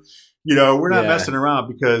guy's arm. We're not messing around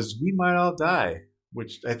because we might all die,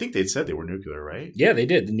 which I think they'd said they were nuclear, right? Yeah, they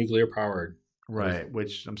did. The nuclear powered. Right,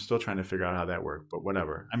 which I'm still trying to figure out how that worked, but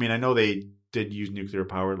whatever. I mean, I know they did use nuclear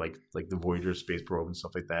power, like the Voyager space probe and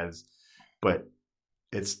stuff like that, but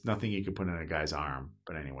it's nothing you could put in a guy's arm.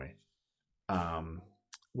 But anyway,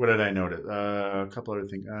 what did I notice? A couple other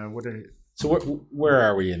things. So where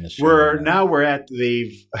are we in the show? We're at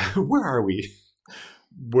where are we?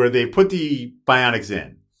 Where they put the bionics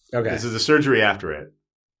in. Okay. This is the surgery after it.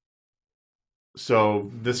 So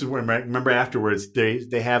this is where, remember afterwards,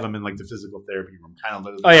 they have him in like the physical therapy room, kind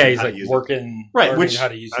of. Oh yeah, he's like working, right? Which how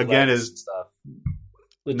to use again is stuff.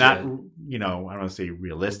 Not, I don't want to say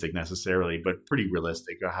realistic necessarily, but pretty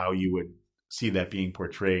realistic of how you would see that being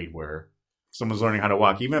portrayed, where someone's learning how to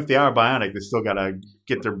walk. Even if they are bionic, they still got to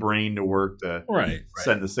get their brain to work to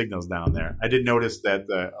send the signals down there. I did notice that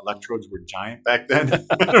the electrodes were giant back then.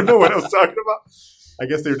 I don't know what I was talking about. I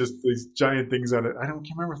guess they were just these giant things on it. I can't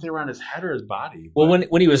remember if they were on his head or his body. Well,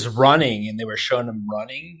 when he was running and they were showing him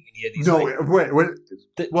running, and he had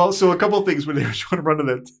these well, so a couple of things when they were showing him running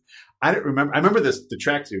that. I don't remember. I remember the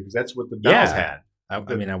tracksuit because that's what the dolls had. I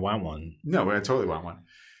want one. No, I totally want one.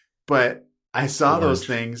 But I saw those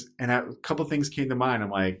things, and a couple of things came to mind. I'm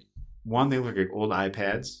like, one, they look like old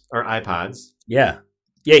iPads or iPods. Yeah.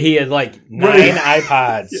 Yeah, he had like 9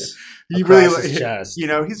 iPods. Yeah. He really, his chest. He's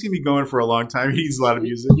going to be going for a long time. He needs a lot of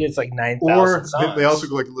music. It's like 9,000 Or songs. they also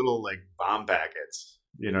go like little like bomb packets.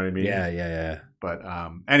 You know what I mean? Yeah. But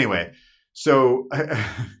anyway, so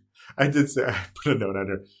I did say, I put a note on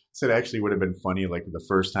there. Said it actually would have been funny, like the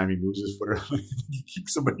first time he moves his foot around, he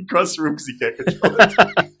kicks somebody across the room because he can't control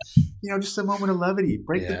it. Just a moment of levity,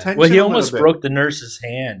 break the tension. Well, he almost broke the nurse's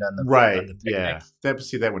hand on the right. On the picnic.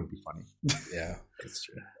 That wouldn't be funny. Yeah, that's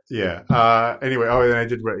true. Yeah. Anyway, then I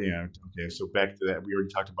did. Okay. So back to that, we already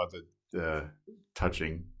talked about the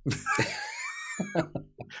touching.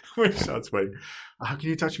 Which sounds funny. How can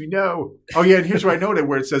you touch me? No. Oh yeah, and here's where I noted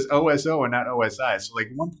where it says OSO and not OSI. So like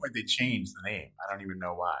at one point they changed the name. I don't even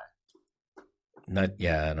know why.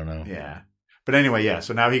 I don't know. Yeah. But anyway, yeah.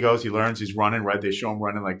 So now he goes, he learns, he's running, right? They show him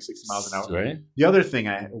running like 60 miles an hour. Right. The other thing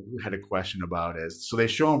I had a question about is, so they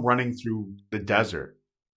show him running through the desert.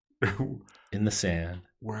 In the sand.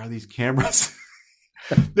 Where are these cameras?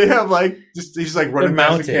 They have like, he's like running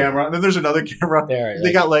past the camera. And then there's another camera.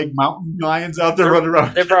 They got like mountain lions out there running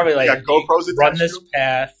around. They're probably like, got GoPros run this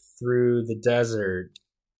path through the desert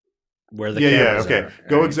where the cameras okay. are.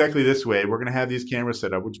 Go exactly this way. We're going to have these cameras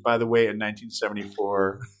set up, which by the way, in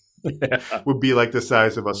 1974 would be like the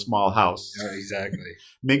size of a small house. Yeah, exactly.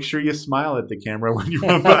 Make sure you smile at the camera when you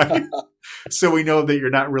run by. So we know that you're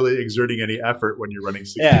not really exerting any effort when you're running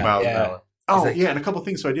 60 miles an hour. Oh, yeah, and a couple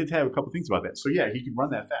things. So I did have a couple things about that. So yeah, he can run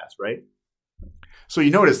that fast, right? So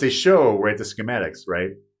you notice they show, right, the schematics,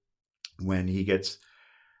 right? When he gets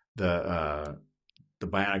the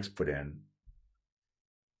bionics put in.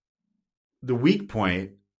 The weak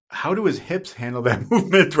point, how do his hips handle that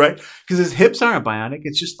movement, right? Because his hips aren't bionic.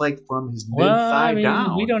 It's just like from his mid-thigh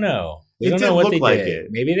down. We don't know. It didn't look like it.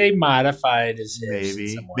 Maybe they modified his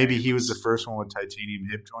hips. Maybe he was the first one with titanium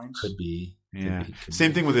hip joints. Could be. Yeah.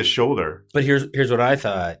 Same thing with his shoulder. But here's what I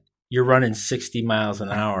thought. You're running 60 miles an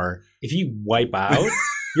hour. If you wipe out,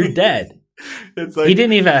 you're dead. It's like he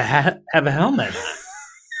didn't even have a helmet on.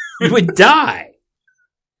 You would die.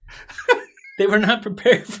 They were not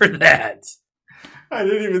prepared for that. I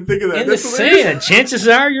didn't even think of that. In the sand, chances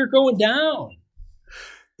are you're going down.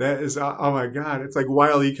 That is, oh my God. It's like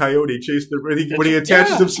Wile E. Coyote chased when he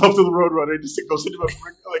attaches himself to the Roadrunner, he just goes into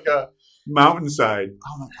a mountainside.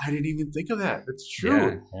 Oh, I didn't even think of that. That's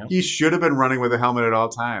true. Yeah. He should have been running with a helmet at all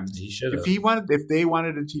times. He should have. If they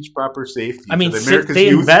wanted to teach proper safety, I mean, they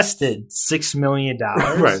invested $6 million.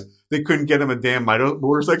 Right. They couldn't get him a damn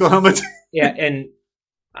motorcycle helmet. Yeah, and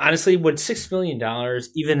honestly, would $6 million,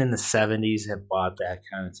 even in the 70s, have bought that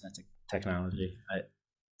kind of technology?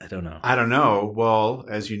 I don't know. I don't know. Well,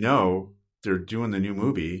 as you know, they're doing the new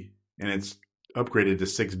movie, and it's upgraded to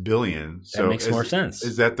 $6 billion. So that makes more sense.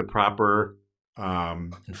 Is that the proper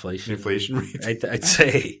inflation rate? I'd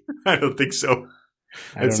say. I don't think so.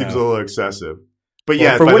 It seems a little excessive. But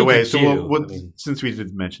yeah, by the way, since we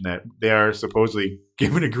did mention that, they are supposedly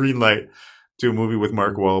giving a green light to a movie with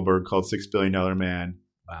Mark Wahlberg called $6 Billion Man.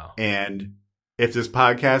 Wow. And if this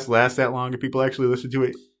podcast lasts that long, if people actually listen to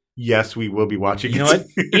it, yes, we will be watching it. You know what?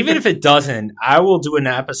 Even if it doesn't, I will do an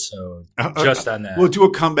episode just on that. We'll do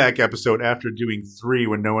a comeback episode after doing 3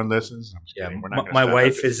 when no one listens. Yeah, my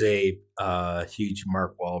wife is a huge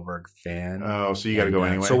Mark Wahlberg fan. Oh, so you got to go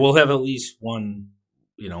anyway. So we'll have at least one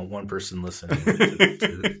person listening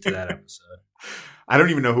to that episode. I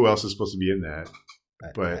don't even know who else is supposed to be in that.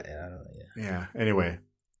 But I don't know. Yeah. Anyway,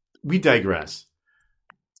 we digress.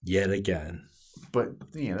 Yet again. But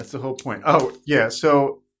yeah, that's the whole point. Oh, yeah.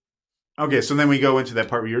 So then we go into that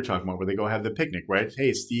part where you're talking about where they go have the picnic, right?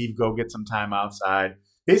 Hey, Steve, go get some time outside.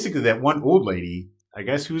 Basically, that one old lady, I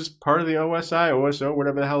guess, who's part of the OSO,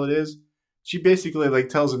 whatever the hell it is, she basically like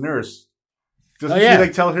tells a nurse. Doesn't she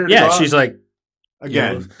like tell her to go she's like,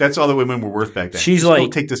 again, that's all the women were worth back then. She's just like,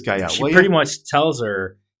 take this guy out. She pretty much tells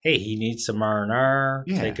her, hey, he needs some R&R.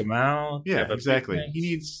 Yeah. Take him out. Yeah, exactly. Picnic. He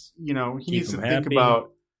needs, he needs to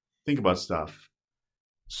think about stuff.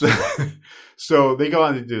 So they go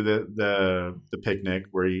on to do the picnic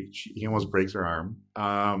where he almost breaks her arm.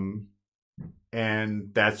 And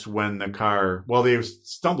that's when the car, they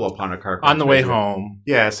stumble upon a car on the way home.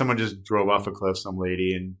 Yeah, someone just drove off a cliff, some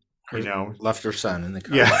lady, and left her son in the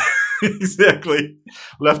car. Yeah, exactly.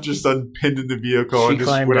 Left her son pinned in the vehicle and just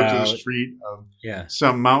went up to the street of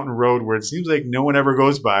some mountain road where it seems like no one ever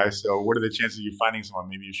goes by. So what are the chances of you finding someone?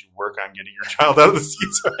 Maybe you should work on getting your child out of the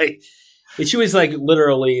seats. Right. And she was like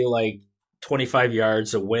literally like 25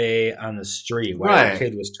 yards away on the street where the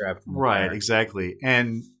kid was trapped in the car. Exactly.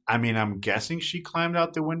 And I mean, I'm guessing she climbed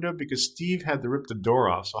out the window because Steve had to rip the door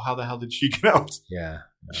off. So how the hell did she get out? Yeah.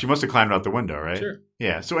 No. She must have climbed out the window, right? Sure.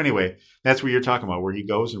 Yeah. So anyway, that's what you're talking about, where he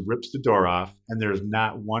goes and rips the door off, and there's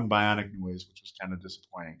not one bionic noise, which was kind of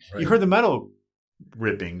disappointing. Right. You heard the metal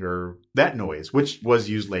ripping or that noise, which was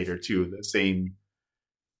used later too, the same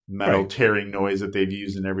metal tearing noise that they've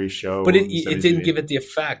used in every show. But it didn't give it the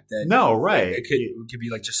effect that it could be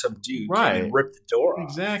like just some dude trying to rip the door off.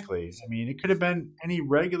 Exactly. I mean, it could have been any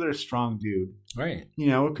regular strong dude. Right.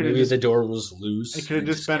 It could have the door was loose. It could have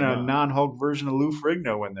just been a non-Hulk version of Lou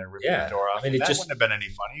Ferrigno when they're ripping the door off. I mean, that wouldn't have been any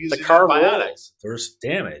funny. The car rolled. There was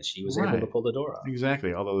damage. He was able to pull the door off.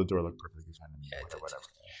 Exactly. Although the door looked perfectly fine. Whatever.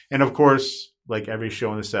 And of course, like every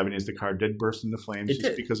show in the 70s, the car did burst into flames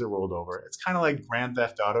because it rolled over. It's kind of like Grand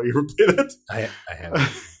Theft Auto. You ever played it? I haven't.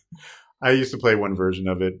 I used to play one version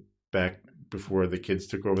of it back before the kids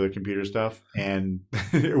took over the computer stuff, and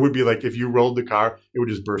it would be like if you rolled the car, it would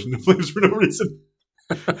just burst into flames for no reason.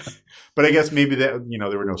 But I guess maybe that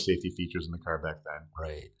there were no safety features in the car back then.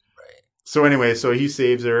 Right. So anyway, so he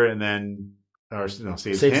saves her, and then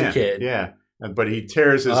saves the him. kid. Yeah. But he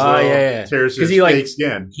tears his tears his fake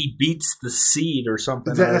skin. He beats the seat or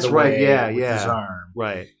something. That's right. Yeah, with his arm.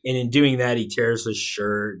 Right. And in doing that, he tears his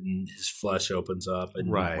shirt and his flesh opens up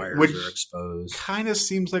and wires are exposed. Kind of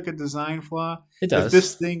seems like a design flaw. It does. If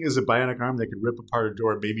this thing is a bionic arm that could rip apart a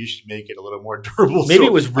door, maybe you should make it a little more durable. Maybe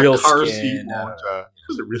it was real car skin. Seat won't,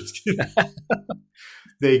 was it real skin?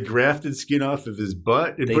 They grafted skin off of his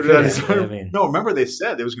butt and put it on his arm. No, remember they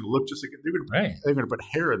said it was going to look just like they're going to put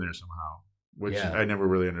hair in there somehow. Which I never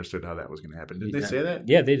really understood how that was going to happen. Did they say that?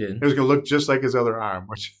 Yeah, they did. It was going to look just like his other arm.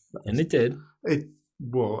 And it did.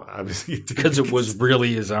 Well, obviously it did. Because it was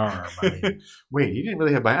really his arm. I mean. Wait, he didn't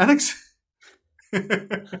really have bionics?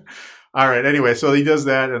 All right, anyway, so he does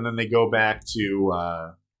that, and then they go back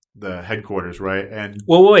to the headquarters, right? And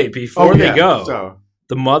wait, before they go,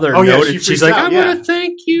 the mother noted, she's like, I want to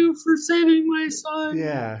thank you for saving my son.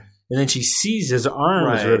 Yeah. And then she sees his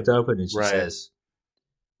arm is ripped open, and she says,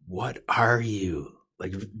 what are you?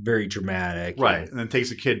 Like, very dramatic. Right. And then takes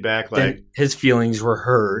the kid back. Like, his feelings were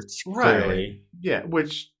hurt. Right. Clearly. Yeah.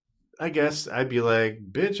 Which I guess I'd be like,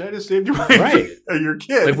 bitch, I just saved your wife. Right. Or your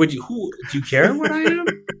kid. Like, do you care what I am?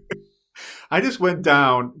 I just went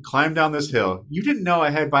climbed down this hill. You didn't know I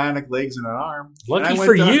had bionic legs and an arm. Lucky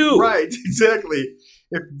for you. Right. Exactly.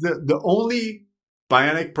 If the only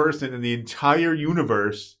bionic person in the entire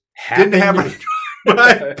universe didn't have a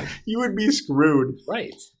but you would be screwed.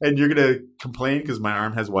 Right. And you're going to complain because my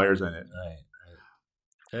arm has wires in it.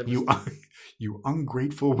 Right. You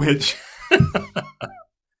ungrateful witch.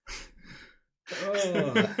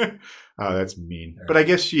 Oh, that's mean. Right. But I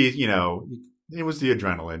guess she, it was the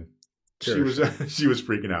adrenaline. Sure. She was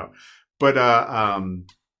freaking out. But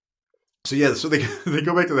so they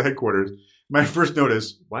go back to the headquarters. My first note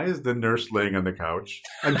is, why is the nurse laying on the couch?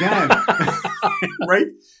 Again. Right?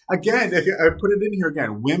 Again, I put it in here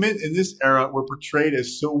again. Women in this era were portrayed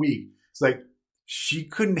as so weak. It's like she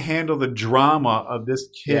couldn't handle the drama of this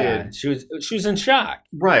kid. Yeah, she was in shock.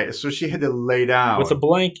 Right. So she had to lay down. With a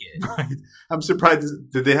blanket. Right. I'm surprised.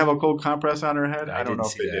 Did they have a cold compress on her head? I don't know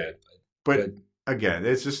if they did. But again,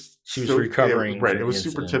 it's just... She was recovering. Right. It was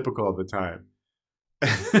super typical of the time.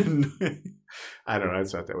 I don't know. I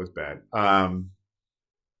thought that was bad.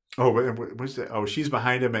 What's that? Oh, she's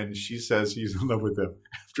behind him and she says he's in love with him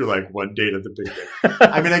after like one date at the picnic.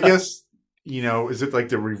 I mean, I guess, is it like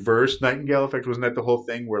the reverse Nightingale effect? Wasn't that the whole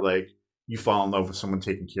thing where like you fall in love with someone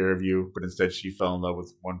taking care of you, but instead she fell in love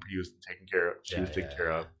with one he was taking care of? She was taken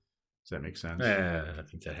care of. Does that make sense? I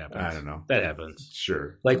think that happens. I don't know. That happens.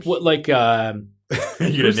 Sure. Like what? Like you gonna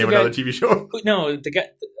name another TV show? No, the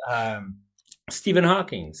guy. Stephen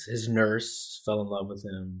Hawking, his nurse fell in love with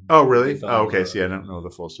him. Oh, really? Oh, okay. See, I don't know the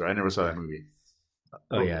full story. I never saw that movie.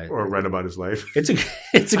 Yeah, or read about his life. It's a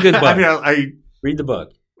good book. I mean, I read the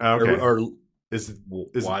book. Okay. Or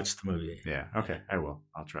watch the movie. Yeah. Okay. I will.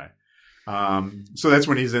 I'll try. So that's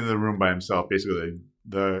when he's in the room by himself. Basically,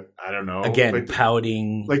 I don't know. Again, like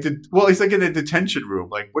pouting. He's like in a detention room.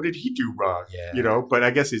 Like, what did he do wrong? Yeah. But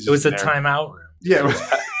I guess he's just it was a timeout room. Yeah.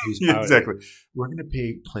 Yeah, exactly. We're going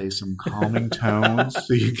to play some calming tones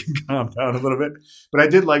so you can calm down a little bit. But I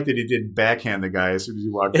did like that he didn't backhand the guy as soon as he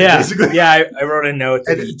walked in. Basically. Yeah, I wrote a note.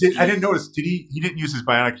 I didn't notice. He didn't use his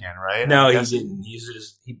bionic hand, right? No, he didn't use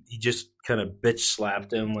his. He just kind of bitch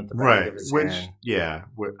slapped him with the back of his hand. Yeah.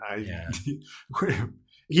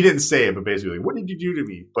 He didn't say it, but basically, what did you do to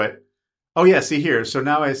me? But, see here. So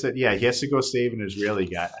now I said, he has to go save an Israeli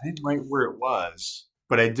guy. I didn't write where it was,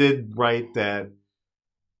 but I did write that.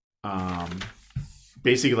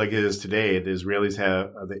 Basically, like it is today, the Israelis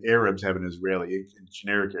the Arabs have an Israeli,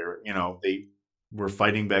 generic Arab. They were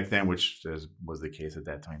fighting back then, which was the case at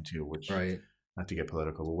that time too. Which, not to get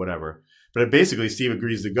political, but whatever. But basically, Steve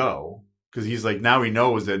agrees to go because he's like, now he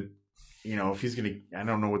knows that, if he's gonna, I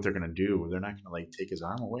don't know what they're gonna do. They're not gonna like take his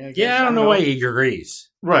arm away. I guess. Yeah, I don't know why he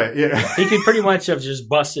agrees. Right. Yeah. He could pretty much have just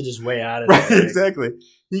busted his way out of there. Right. Exactly.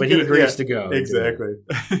 But he agrees to go. Exactly.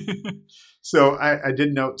 So I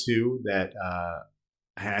did note too that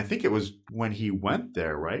I think it was when he went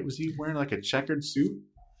there, right? Was he wearing like a checkered suit?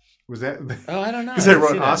 Was that? Oh, I don't know. Because I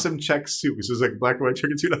wrote awesome check suit. This was like a black and white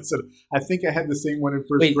checkered suit. I said, I think I had the same one in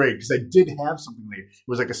first grade because I did have something like it. It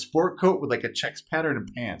was like a sport coat with like a checks pattern and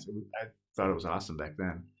pants. I thought it was awesome back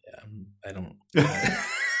then. Yeah, I don't.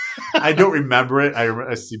 I don't remember it. I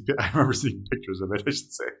remember seeing pictures of it, I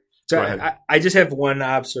should say. So I just have one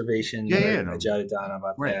observation. I jotted down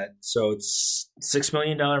about that. So it's $6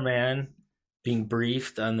 million man being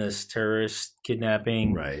briefed on this terrorist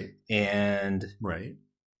kidnapping, Right. and Right.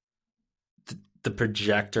 the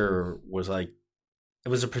projector was like, it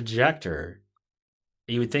was a projector.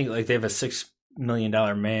 You would think like they have a $6 million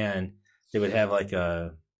man, they would have like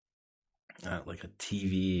a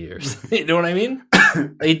TV or something. You know what I mean?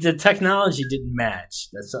 Like, the technology didn't match.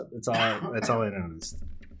 That's all I noticed.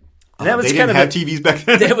 And that was they kind didn't of have TVs back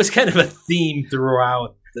then. that was kind of a theme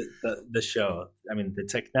throughout the show. I mean, the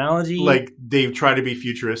technology, Like they try to be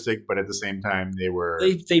futuristic, but at the same time they were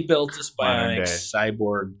they built this Modern bionic day.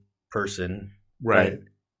 cyborg person, right.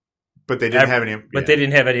 But they didn't have any. but they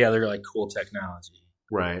didn't have any other like cool technology.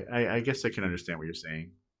 Right. I guess I can understand what you're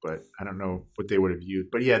saying, but I don't know what they would have used.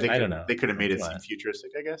 But yeah, I don't know. They could have made it Come seem on.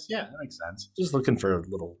 futuristic. I guess. Yeah, that makes sense. Just looking for a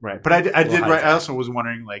little. Right. But I did. Little Right. I high-tech. also was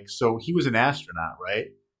wondering, like, so he was an astronaut, right?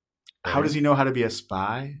 How Right. does he know how to be a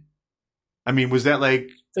spy? I mean, was that like?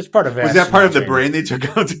 That's part of Was that part of the astronaut brain they took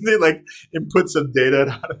out? Did they like input some data on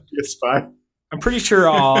how to be a spy? I'm pretty sure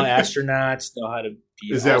all astronauts know how to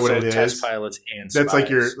be Is that also what it test is? pilots and That's like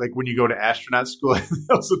spies. when you go to astronaut school, they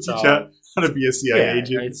also teach all- you how to be a CIA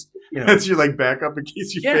agent. It's, you know, That's your like backup in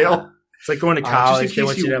case you yeah. fail. It's like going to Just college. in They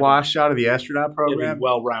want case you to you have wash out of the astronaut be program.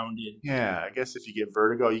 well-rounded. Yeah, I guess if you get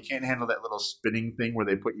vertigo, you can't handle that little spinning thing where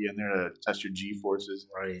they put you in there to test your G forces.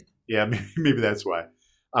 Right. Yeah, maybe that's why.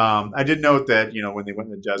 I did note that when they went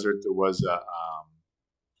in the desert, there was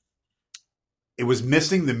it was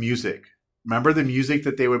missing the music. Remember the music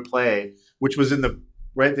that they would play, which was in the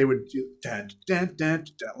right. They would do dun, dun, dun,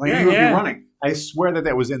 dun, when Yeah, you would yeah. be running. I swear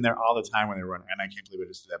that was in there all the time when they were running, and I can't believe I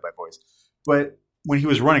just did that by voice. But when he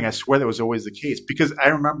was running, I swear that was always the case because I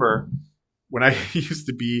remember when I used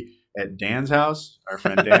to be at Dan's house, our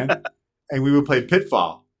friend Dan, and we would play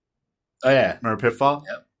Pitfall. Oh yeah. Remember Pitfall?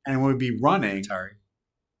 Yep. And when we'd be running, Sorry.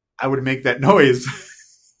 I would make that noise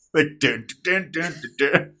like dun, dun, dun,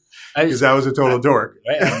 dun, dun, because I was a total dork.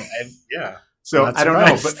 Right. Yeah. So I'm not I don't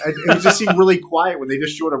know, surprised. but it just seemed really quiet when they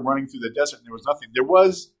just showed him running through the desert and there was nothing.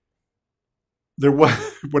 There was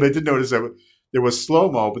what I did notice that there was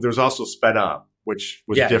slow mo, but there was also sped up, which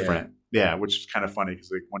was Yeah, different. Yeah, which is kind of funny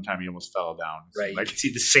because like one time he almost fell down. Right. Like You can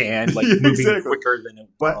see the sand like Yeah, moving exactly. quicker than it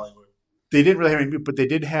But- probably would. they didn't really have any, but they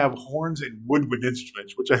did have horns and woodwind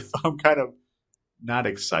instruments, which I found kind of not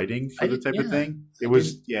exciting for the type of thing. It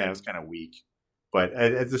was kind of weak, but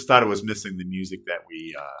I just thought it was missing the music that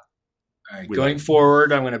we. All right. we Going like.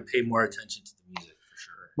 forward, I'm going to pay more attention to the music for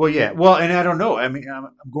sure. Well, yeah, well, and I don't know. I mean, I'm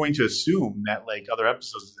going to assume that like other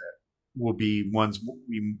episodes that will be ones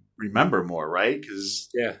we remember more, right? Because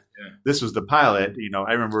Yeah. this was the pilot.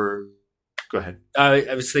 I remember. Go ahead.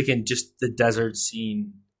 I was thinking just the desert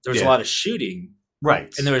scene. There was a Yeah. lot of shooting,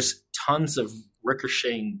 Right, and there was tons of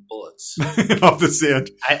ricocheting bullets. off the sand.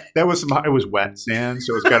 I- That was it was wet sand,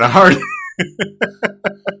 so it was kind of hard.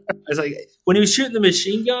 I was like, when he was shooting the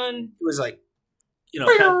machine gun, it was like,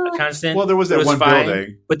 a constant. Well, there was It that one fine,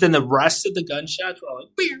 building. but then the rest of the gunshots were all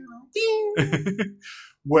like,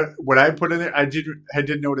 what I put in there, I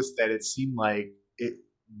did notice that it seemed like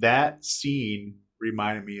that scene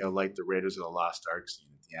reminded me of like the Raiders of the Lost Ark scene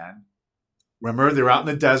at the end. Remember, they're out in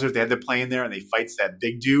the desert. They had the plane there, and they fights that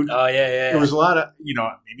big dude. oh yeah. There was a lot of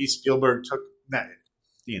maybe Spielberg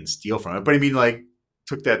he didn't steal from it, but I mean like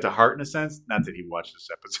took that to heart in a sense. Not that he watched this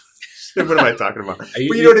episode. What am I talking about? But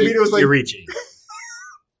you know what I mean? It was like you're reaching.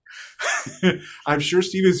 I'm sure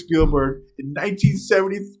Steven Spielberg in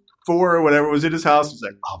 1974 or whatever was in his house. He's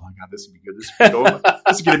like, "Oh my god, this is gonna be good.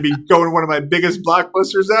 This is gonna be going to one of my biggest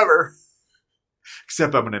blockbusters ever."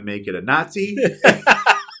 Except I'm gonna make it a Nazi,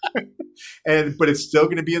 but it's still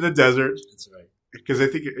gonna be in the desert That's right. because I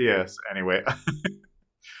think yes. Anyway,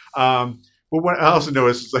 but what I also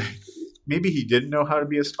noticed is like maybe he didn't know how to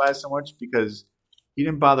be a spy so much because he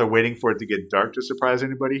didn't bother waiting for it to get dark to surprise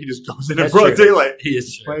anybody. He just goes in That's broad true. daylight. He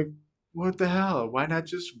is true. Like, what the hell? Why not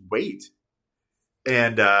just wait?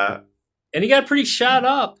 And And he got pretty shot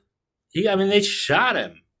up. They shot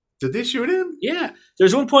him. did they shoot him? Yeah.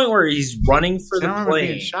 There's one point where he's running for I don't the remember being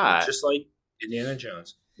plane, shot. just like Indiana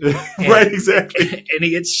Jones. Right, exactly. And he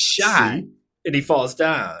gets shot, See? and he falls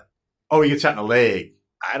down. Oh, he gets shot in the leg,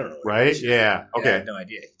 I don't know. what right? he shot. Yeah. I Okay. had no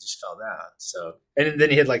idea. He just fell down. So, and then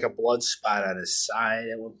he had like a blood spot on his side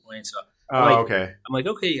at one point. So Oh, like, okay. I'm like,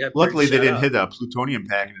 okay. You got Luckily, they shot didn't up. hit a plutonium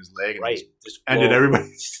pack in his leg. And Right. just Just ended blow- everybody.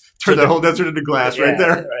 Turned that whole desert into glass right Yeah,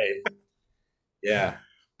 there. Right. Yeah.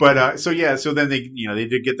 But so then they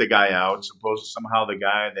did get the guy out. Somehow the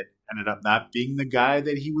guy that ended up not being the guy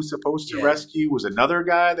that he was supposed to Yeah. rescue was another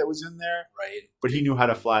guy that was in there. Right. But he knew how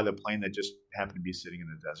to fly the plane that just happened to be sitting in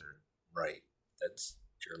the desert. Right. That's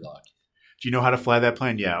pure luck. Do you know how to fly that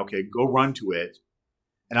plane? Yeah. Okay. Go run to it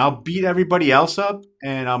and I'll beat everybody else up,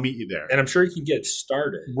 and I'll meet you there. And I'm sure you can get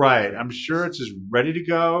started. Right. I'm sure it's just ready to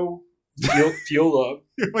go. Fuel up.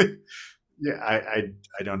 Yeah, I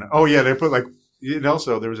don't know. Oh, yeah, they put and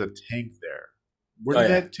also there was a tank there. Where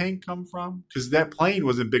did that tank come from? Because that plane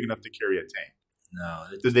wasn't big enough to carry a tank. No.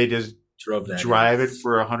 Did they just drive it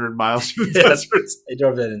for 100 miles through the desert? They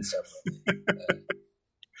drove that in separately.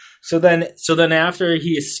 So then after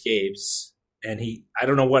he escapes, and I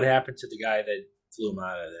don't know what happened to the guy that flew him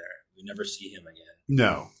out of there. We never see him again.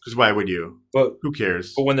 No, because why would you? But who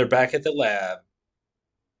cares? But when they're back at the lab,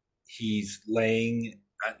 he's laying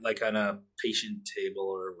on a patient table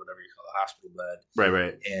or whatever you call it, hospital bed.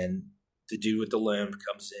 Right. And the dude with the limp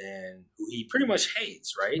comes in, who he pretty much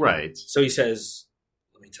hates, right? Right. So he says,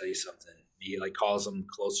 "Let me tell you something." He calls him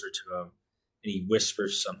closer to him, and he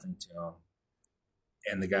whispers something to him.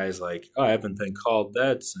 And the guy's like, "Oh, I haven't been called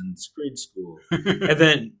that since grade school." And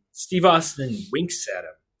then Steve Austin winks at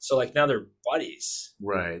him. So now they're buddies.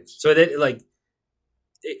 Right. So that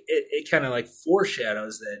it kind of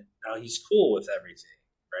foreshadows that now he's cool with everything,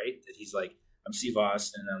 right? That he's like, I'm Steve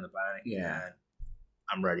Austin, I'm the Bionic Man.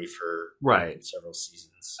 I'm ready for several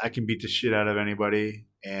seasons. I can beat the shit out of anybody,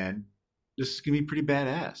 and this is gonna be pretty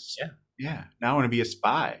badass. Yeah. Now I want to be a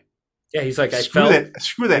spy. Yeah, he's like, screw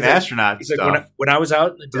that astronaut he's stuff. Like, when I was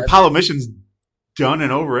out in the desert, Apollo mission's done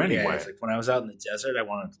and over anyway. Yeah, it's like, when I was out in the desert, I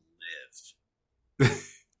wanted to live.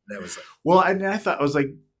 That was I thought I was like,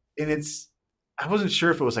 and I wasn't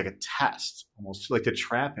sure if it was like a test, almost to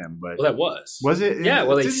trap him, but that was it? Yeah,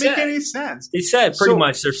 well, it didn't make any sense. They said pretty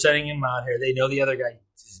much they're setting him out here. They know the other guy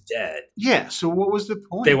is dead. Yeah. So what was the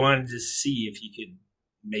point? They wanted to see if he could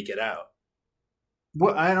make it out.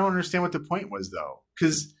 Well, I don't understand what the point was though,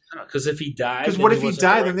 because if he died, because what if he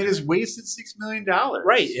died? Then they just wasted $6 million,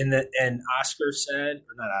 right? And Oscar said,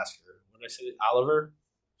 or not Oscar, what did I say? Oliver.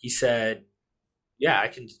 He said, "Yeah,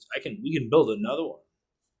 we can build another one.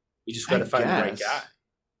 We just got to find the right guy.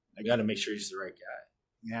 I got to make sure he's the right guy."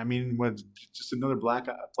 Yeah, I mean, just another black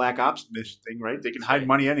ops mission thing, right? They can hide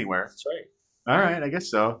money anywhere. That's right. All right, I guess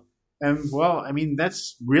so. And well, I mean,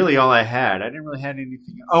 that's really all I had. I didn't really have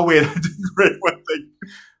anything. Oh wait, I didn't write one thing.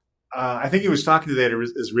 I think he was talking to that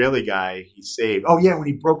Israeli guy he saved. Oh yeah, when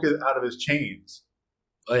he broke it out of his chains.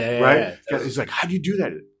 Oh yeah, right. Yeah. He's like, "How do you do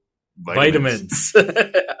that?" Vitamins.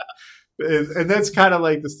 And that's kind of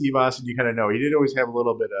like the Steve Austin you kind of know. He did always have a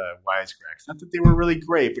little bit of wisecracks. Not that they were really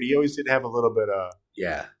great, but he always did have a little bit of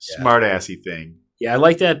smart-assy thing. Yeah, I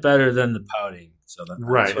like that better than the pouting. So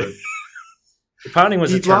right. The pouting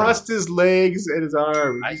was he lost his legs and his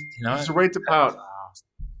arms. He's right to pout.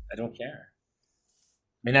 I don't care.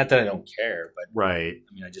 I mean, not that I don't care, but right.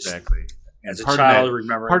 I mean, I just exactly. As a child,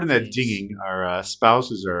 remember. Pardon that dinging. Our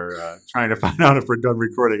spouses are trying to find out if we're done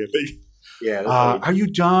recording. I think. Yeah. Are you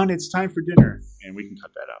done? It's time for dinner, and we can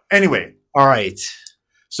cut that out. Anyway, all right.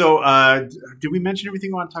 So, did we mention everything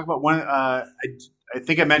we want to talk about? One, I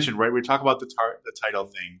think I mentioned right. We talk about the title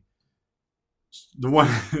thing.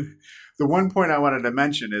 The one point I wanted to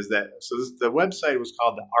mention is that the website was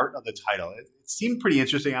called The Art of the Title. It seemed pretty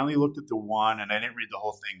interesting. I only looked at the one, and I didn't read the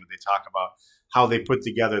whole thing. But they talk about how they put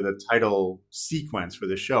together the title sequence for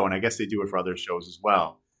the show, and I guess they do it for other shows as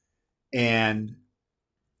well. And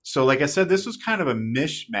so, like I said, this was kind of a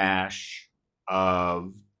mishmash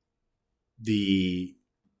of the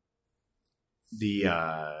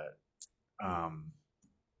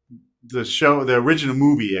show, the original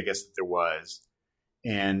movie, I guess that there was,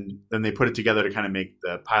 and then they put it together to kind of make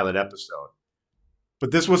the pilot episode.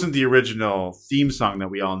 But this wasn't the original theme song that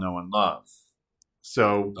we all know and love.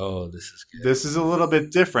 So, this is good. This is a little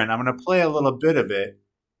bit different. I'm going to play a little bit of it.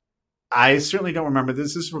 I certainly don't remember.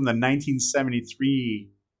 This is from the 1973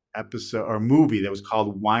 episode or movie that was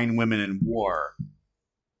called Wine, Women, and War,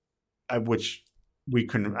 which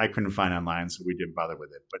I couldn't find online, so we didn't bother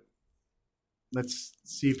with it. But let's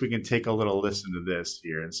see if we can take a little listen to this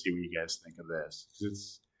here and see what you guys think of this.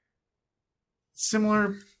 It's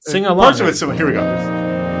similar. Sing along. Parts of it. So here we go.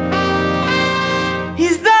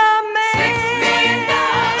 He's the man. $6 million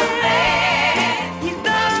man. He's the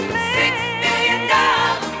man. $6 million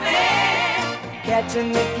man. Catch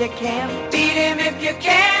him if you can. Beat him if you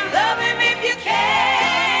can. Love him if you can.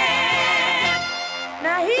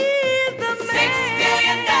 Now he's the $6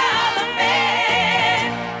 million man.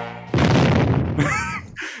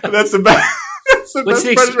 That's the best. What's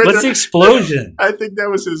the explosion? I think that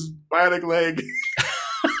was his bionic leg.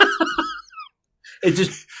 It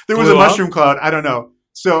just there was a mushroom cloud. I don't know.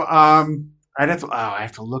 So I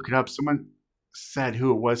have to look it up. Someone said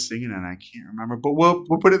who it was singing, and I can't remember. But we'll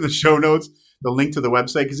put it in the show notes, the link to the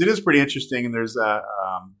website, because it is pretty interesting. And there's a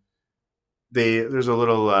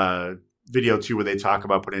little video too where they talk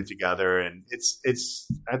about putting it together, and it's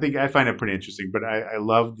I think I find it pretty interesting. But I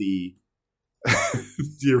love the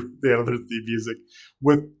the other theme music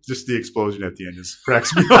with just the explosion at the end just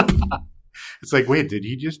cracks me up. It's like, wait, did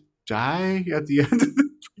he just die at the end of the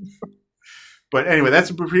But anyway,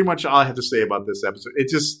 that's pretty much all I have to say about this episode.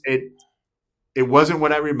 It wasn't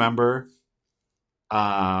what I remember.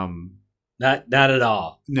 Not at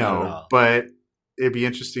all. No, Not at all. but it'd be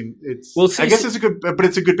interesting. See, I guess it's a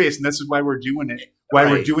good base, and this is why we're doing it. Why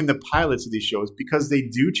we're Right. doing the pilots of these shows, because they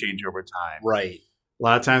do change over time. Right. A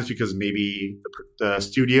lot of times because maybe the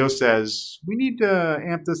studio says we need to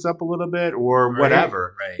amp this up a little bit, or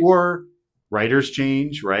whatever, Right. or writers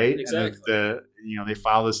change, right? Exactly. And they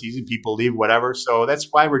follow the season, people leave, whatever. So that's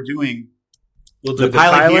why we're doing We'll do the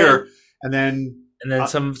pilot here, and then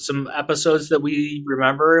some episodes that we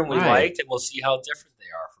remember and we Right. liked, and we'll see how different they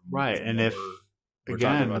are from right. from And what if we're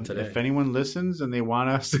talking again, about today. if anyone listens and they want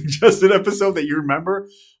to suggest an episode that you remember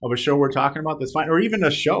of a show we're talking about, that's fine, or even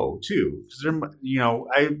a show too. 'Cause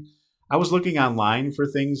I was looking online for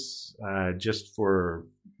things just for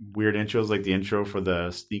weird intros, like the intro for the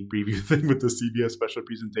sneak preview thing with the CBS special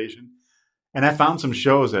presentation. And I found some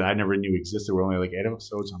shows that I never knew existed. Were only like 8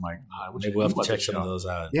 episodes. I'm like, I wish Maybe I we'll knew have to about check this some show. of those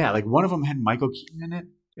out. Yeah, like one of them had Michael Keaton in it,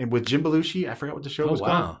 and with Jim Belushi. I forgot what the show was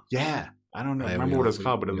called. Wow. Yeah, I don't know. Yeah, remember what it was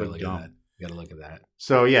called, but it we gotta looked look at dumb. that. We gotta look at that.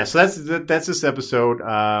 So yeah, so that's this episode.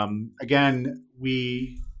 Again,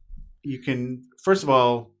 you can first of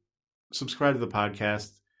all subscribe to the podcast.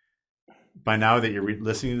 By now that you're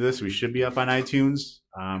listening to this, we should be up on iTunes.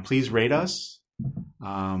 Please rate us.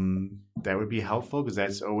 That would be helpful because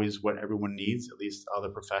that's always what everyone needs. At least all the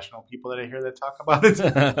professional people that I hear that talk about it.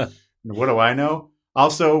 What do I know?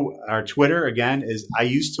 Also, our Twitter again is I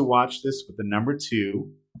used to watch this with the number 2.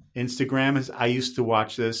 Instagram is I used to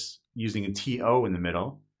watch this using a TO in the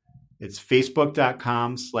middle. It's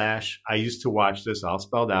facebook.com/I used to watch this, all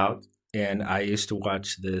spelled out. And I used to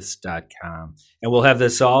watch this.com. And we'll have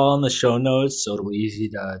this all on the show notes, so it'll be easy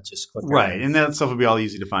to just click Right. on. And that stuff will be all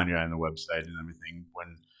easy to find on the website and everything.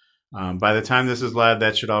 When by the time this is live,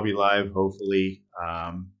 that should all be live, hopefully.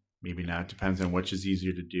 Maybe not. Depends on which is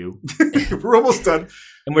easier to do. We're almost done.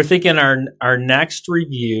 And we're thinking our next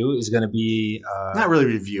review is going to be Not really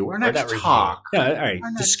review. Our next not review. talk. Yeah, all right,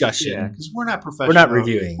 Our next- discussion. Yeah, because we're not professional. We're not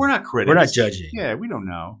reviewing. We're not critics. We're not judging. Yeah, we don't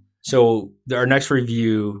know. So our next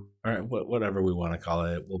review, or whatever we want to call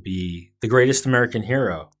it, will be The Greatest American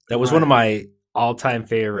Hero. That was one of my all-time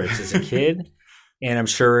favorites as a kid, and I'm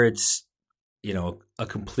sure it's a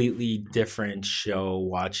completely different show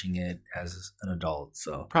watching it as an adult.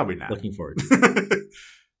 So Probably not. looking forward to it.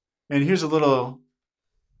 And here's a little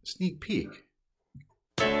sneak peek.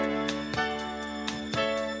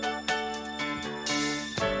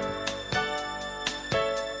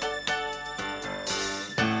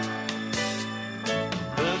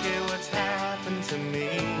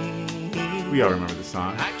 We all remember the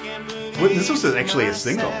song. This was actually a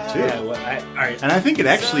single, too. Yeah, well, all right. And I think it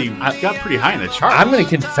actually got pretty high in the chart. I'm going to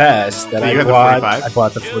confess that You I got the 45?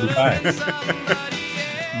 bought the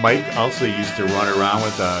 45. Mike also used to run around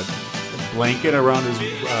with a blanket around his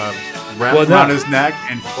wrapped around his neck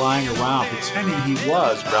and flying around, pretending he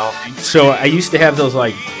was Ralphie. So I used to have those,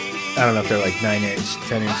 like, I don't know if they're like 9-inch,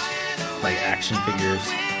 10-inch, like action figures.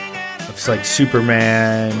 It's like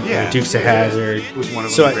Superman, or Dukes of Hazzard. It was one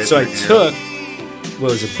of So them. I took,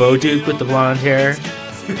 what was it, Bo Duke with the blonde hair,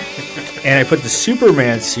 and I put the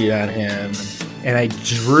Superman suit on him, and I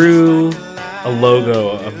drew a logo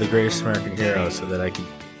of the Greatest American Hero so that he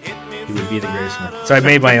would be the Greatest American. So I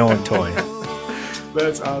made my own toy.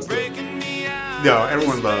 That's awesome. No,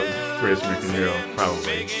 everyone loved Greatest American Hero,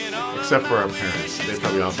 probably. Except for our parents. They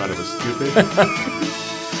probably all thought it was stupid.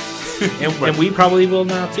 And we probably will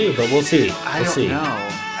now too, but we'll see. I don't know.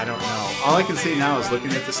 I don't know. All I can say now is looking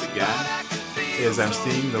at this again is I'm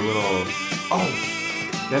seeing the little. Oh,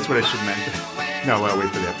 that's what I should mention. No, I'll wait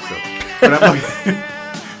for the episode.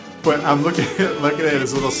 But I'm looking at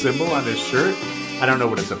his little symbol on his shirt. I don't know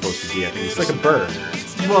what it's supposed to be. I think It's like a bird.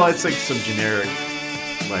 Well, it's like some generic,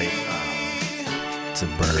 like It's a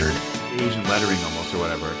bird. Asian lettering almost or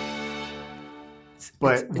whatever.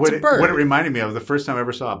 But It's what a bird. it reminded me of, the first time I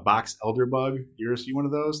ever saw a box elderbug, you ever see one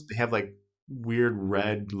of those? They have like weird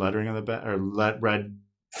red lettering on the back, or red,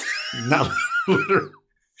 not letter.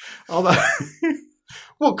 All the,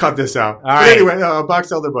 we'll cut this out. All But right. anyway,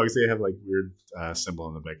 box elderbugs, they have like weird symbol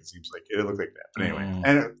on the back. It seems like it looked like that. But anyway,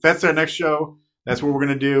 and that's our next show. That's what we're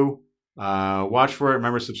gonna do. Watch for it.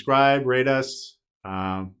 Remember, subscribe, rate us.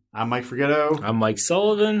 I'm Mike Forgetto. I'm Mike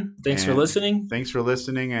Sullivan. Thanks for And listening. Thanks for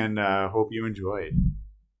listening, and hope you enjoyed.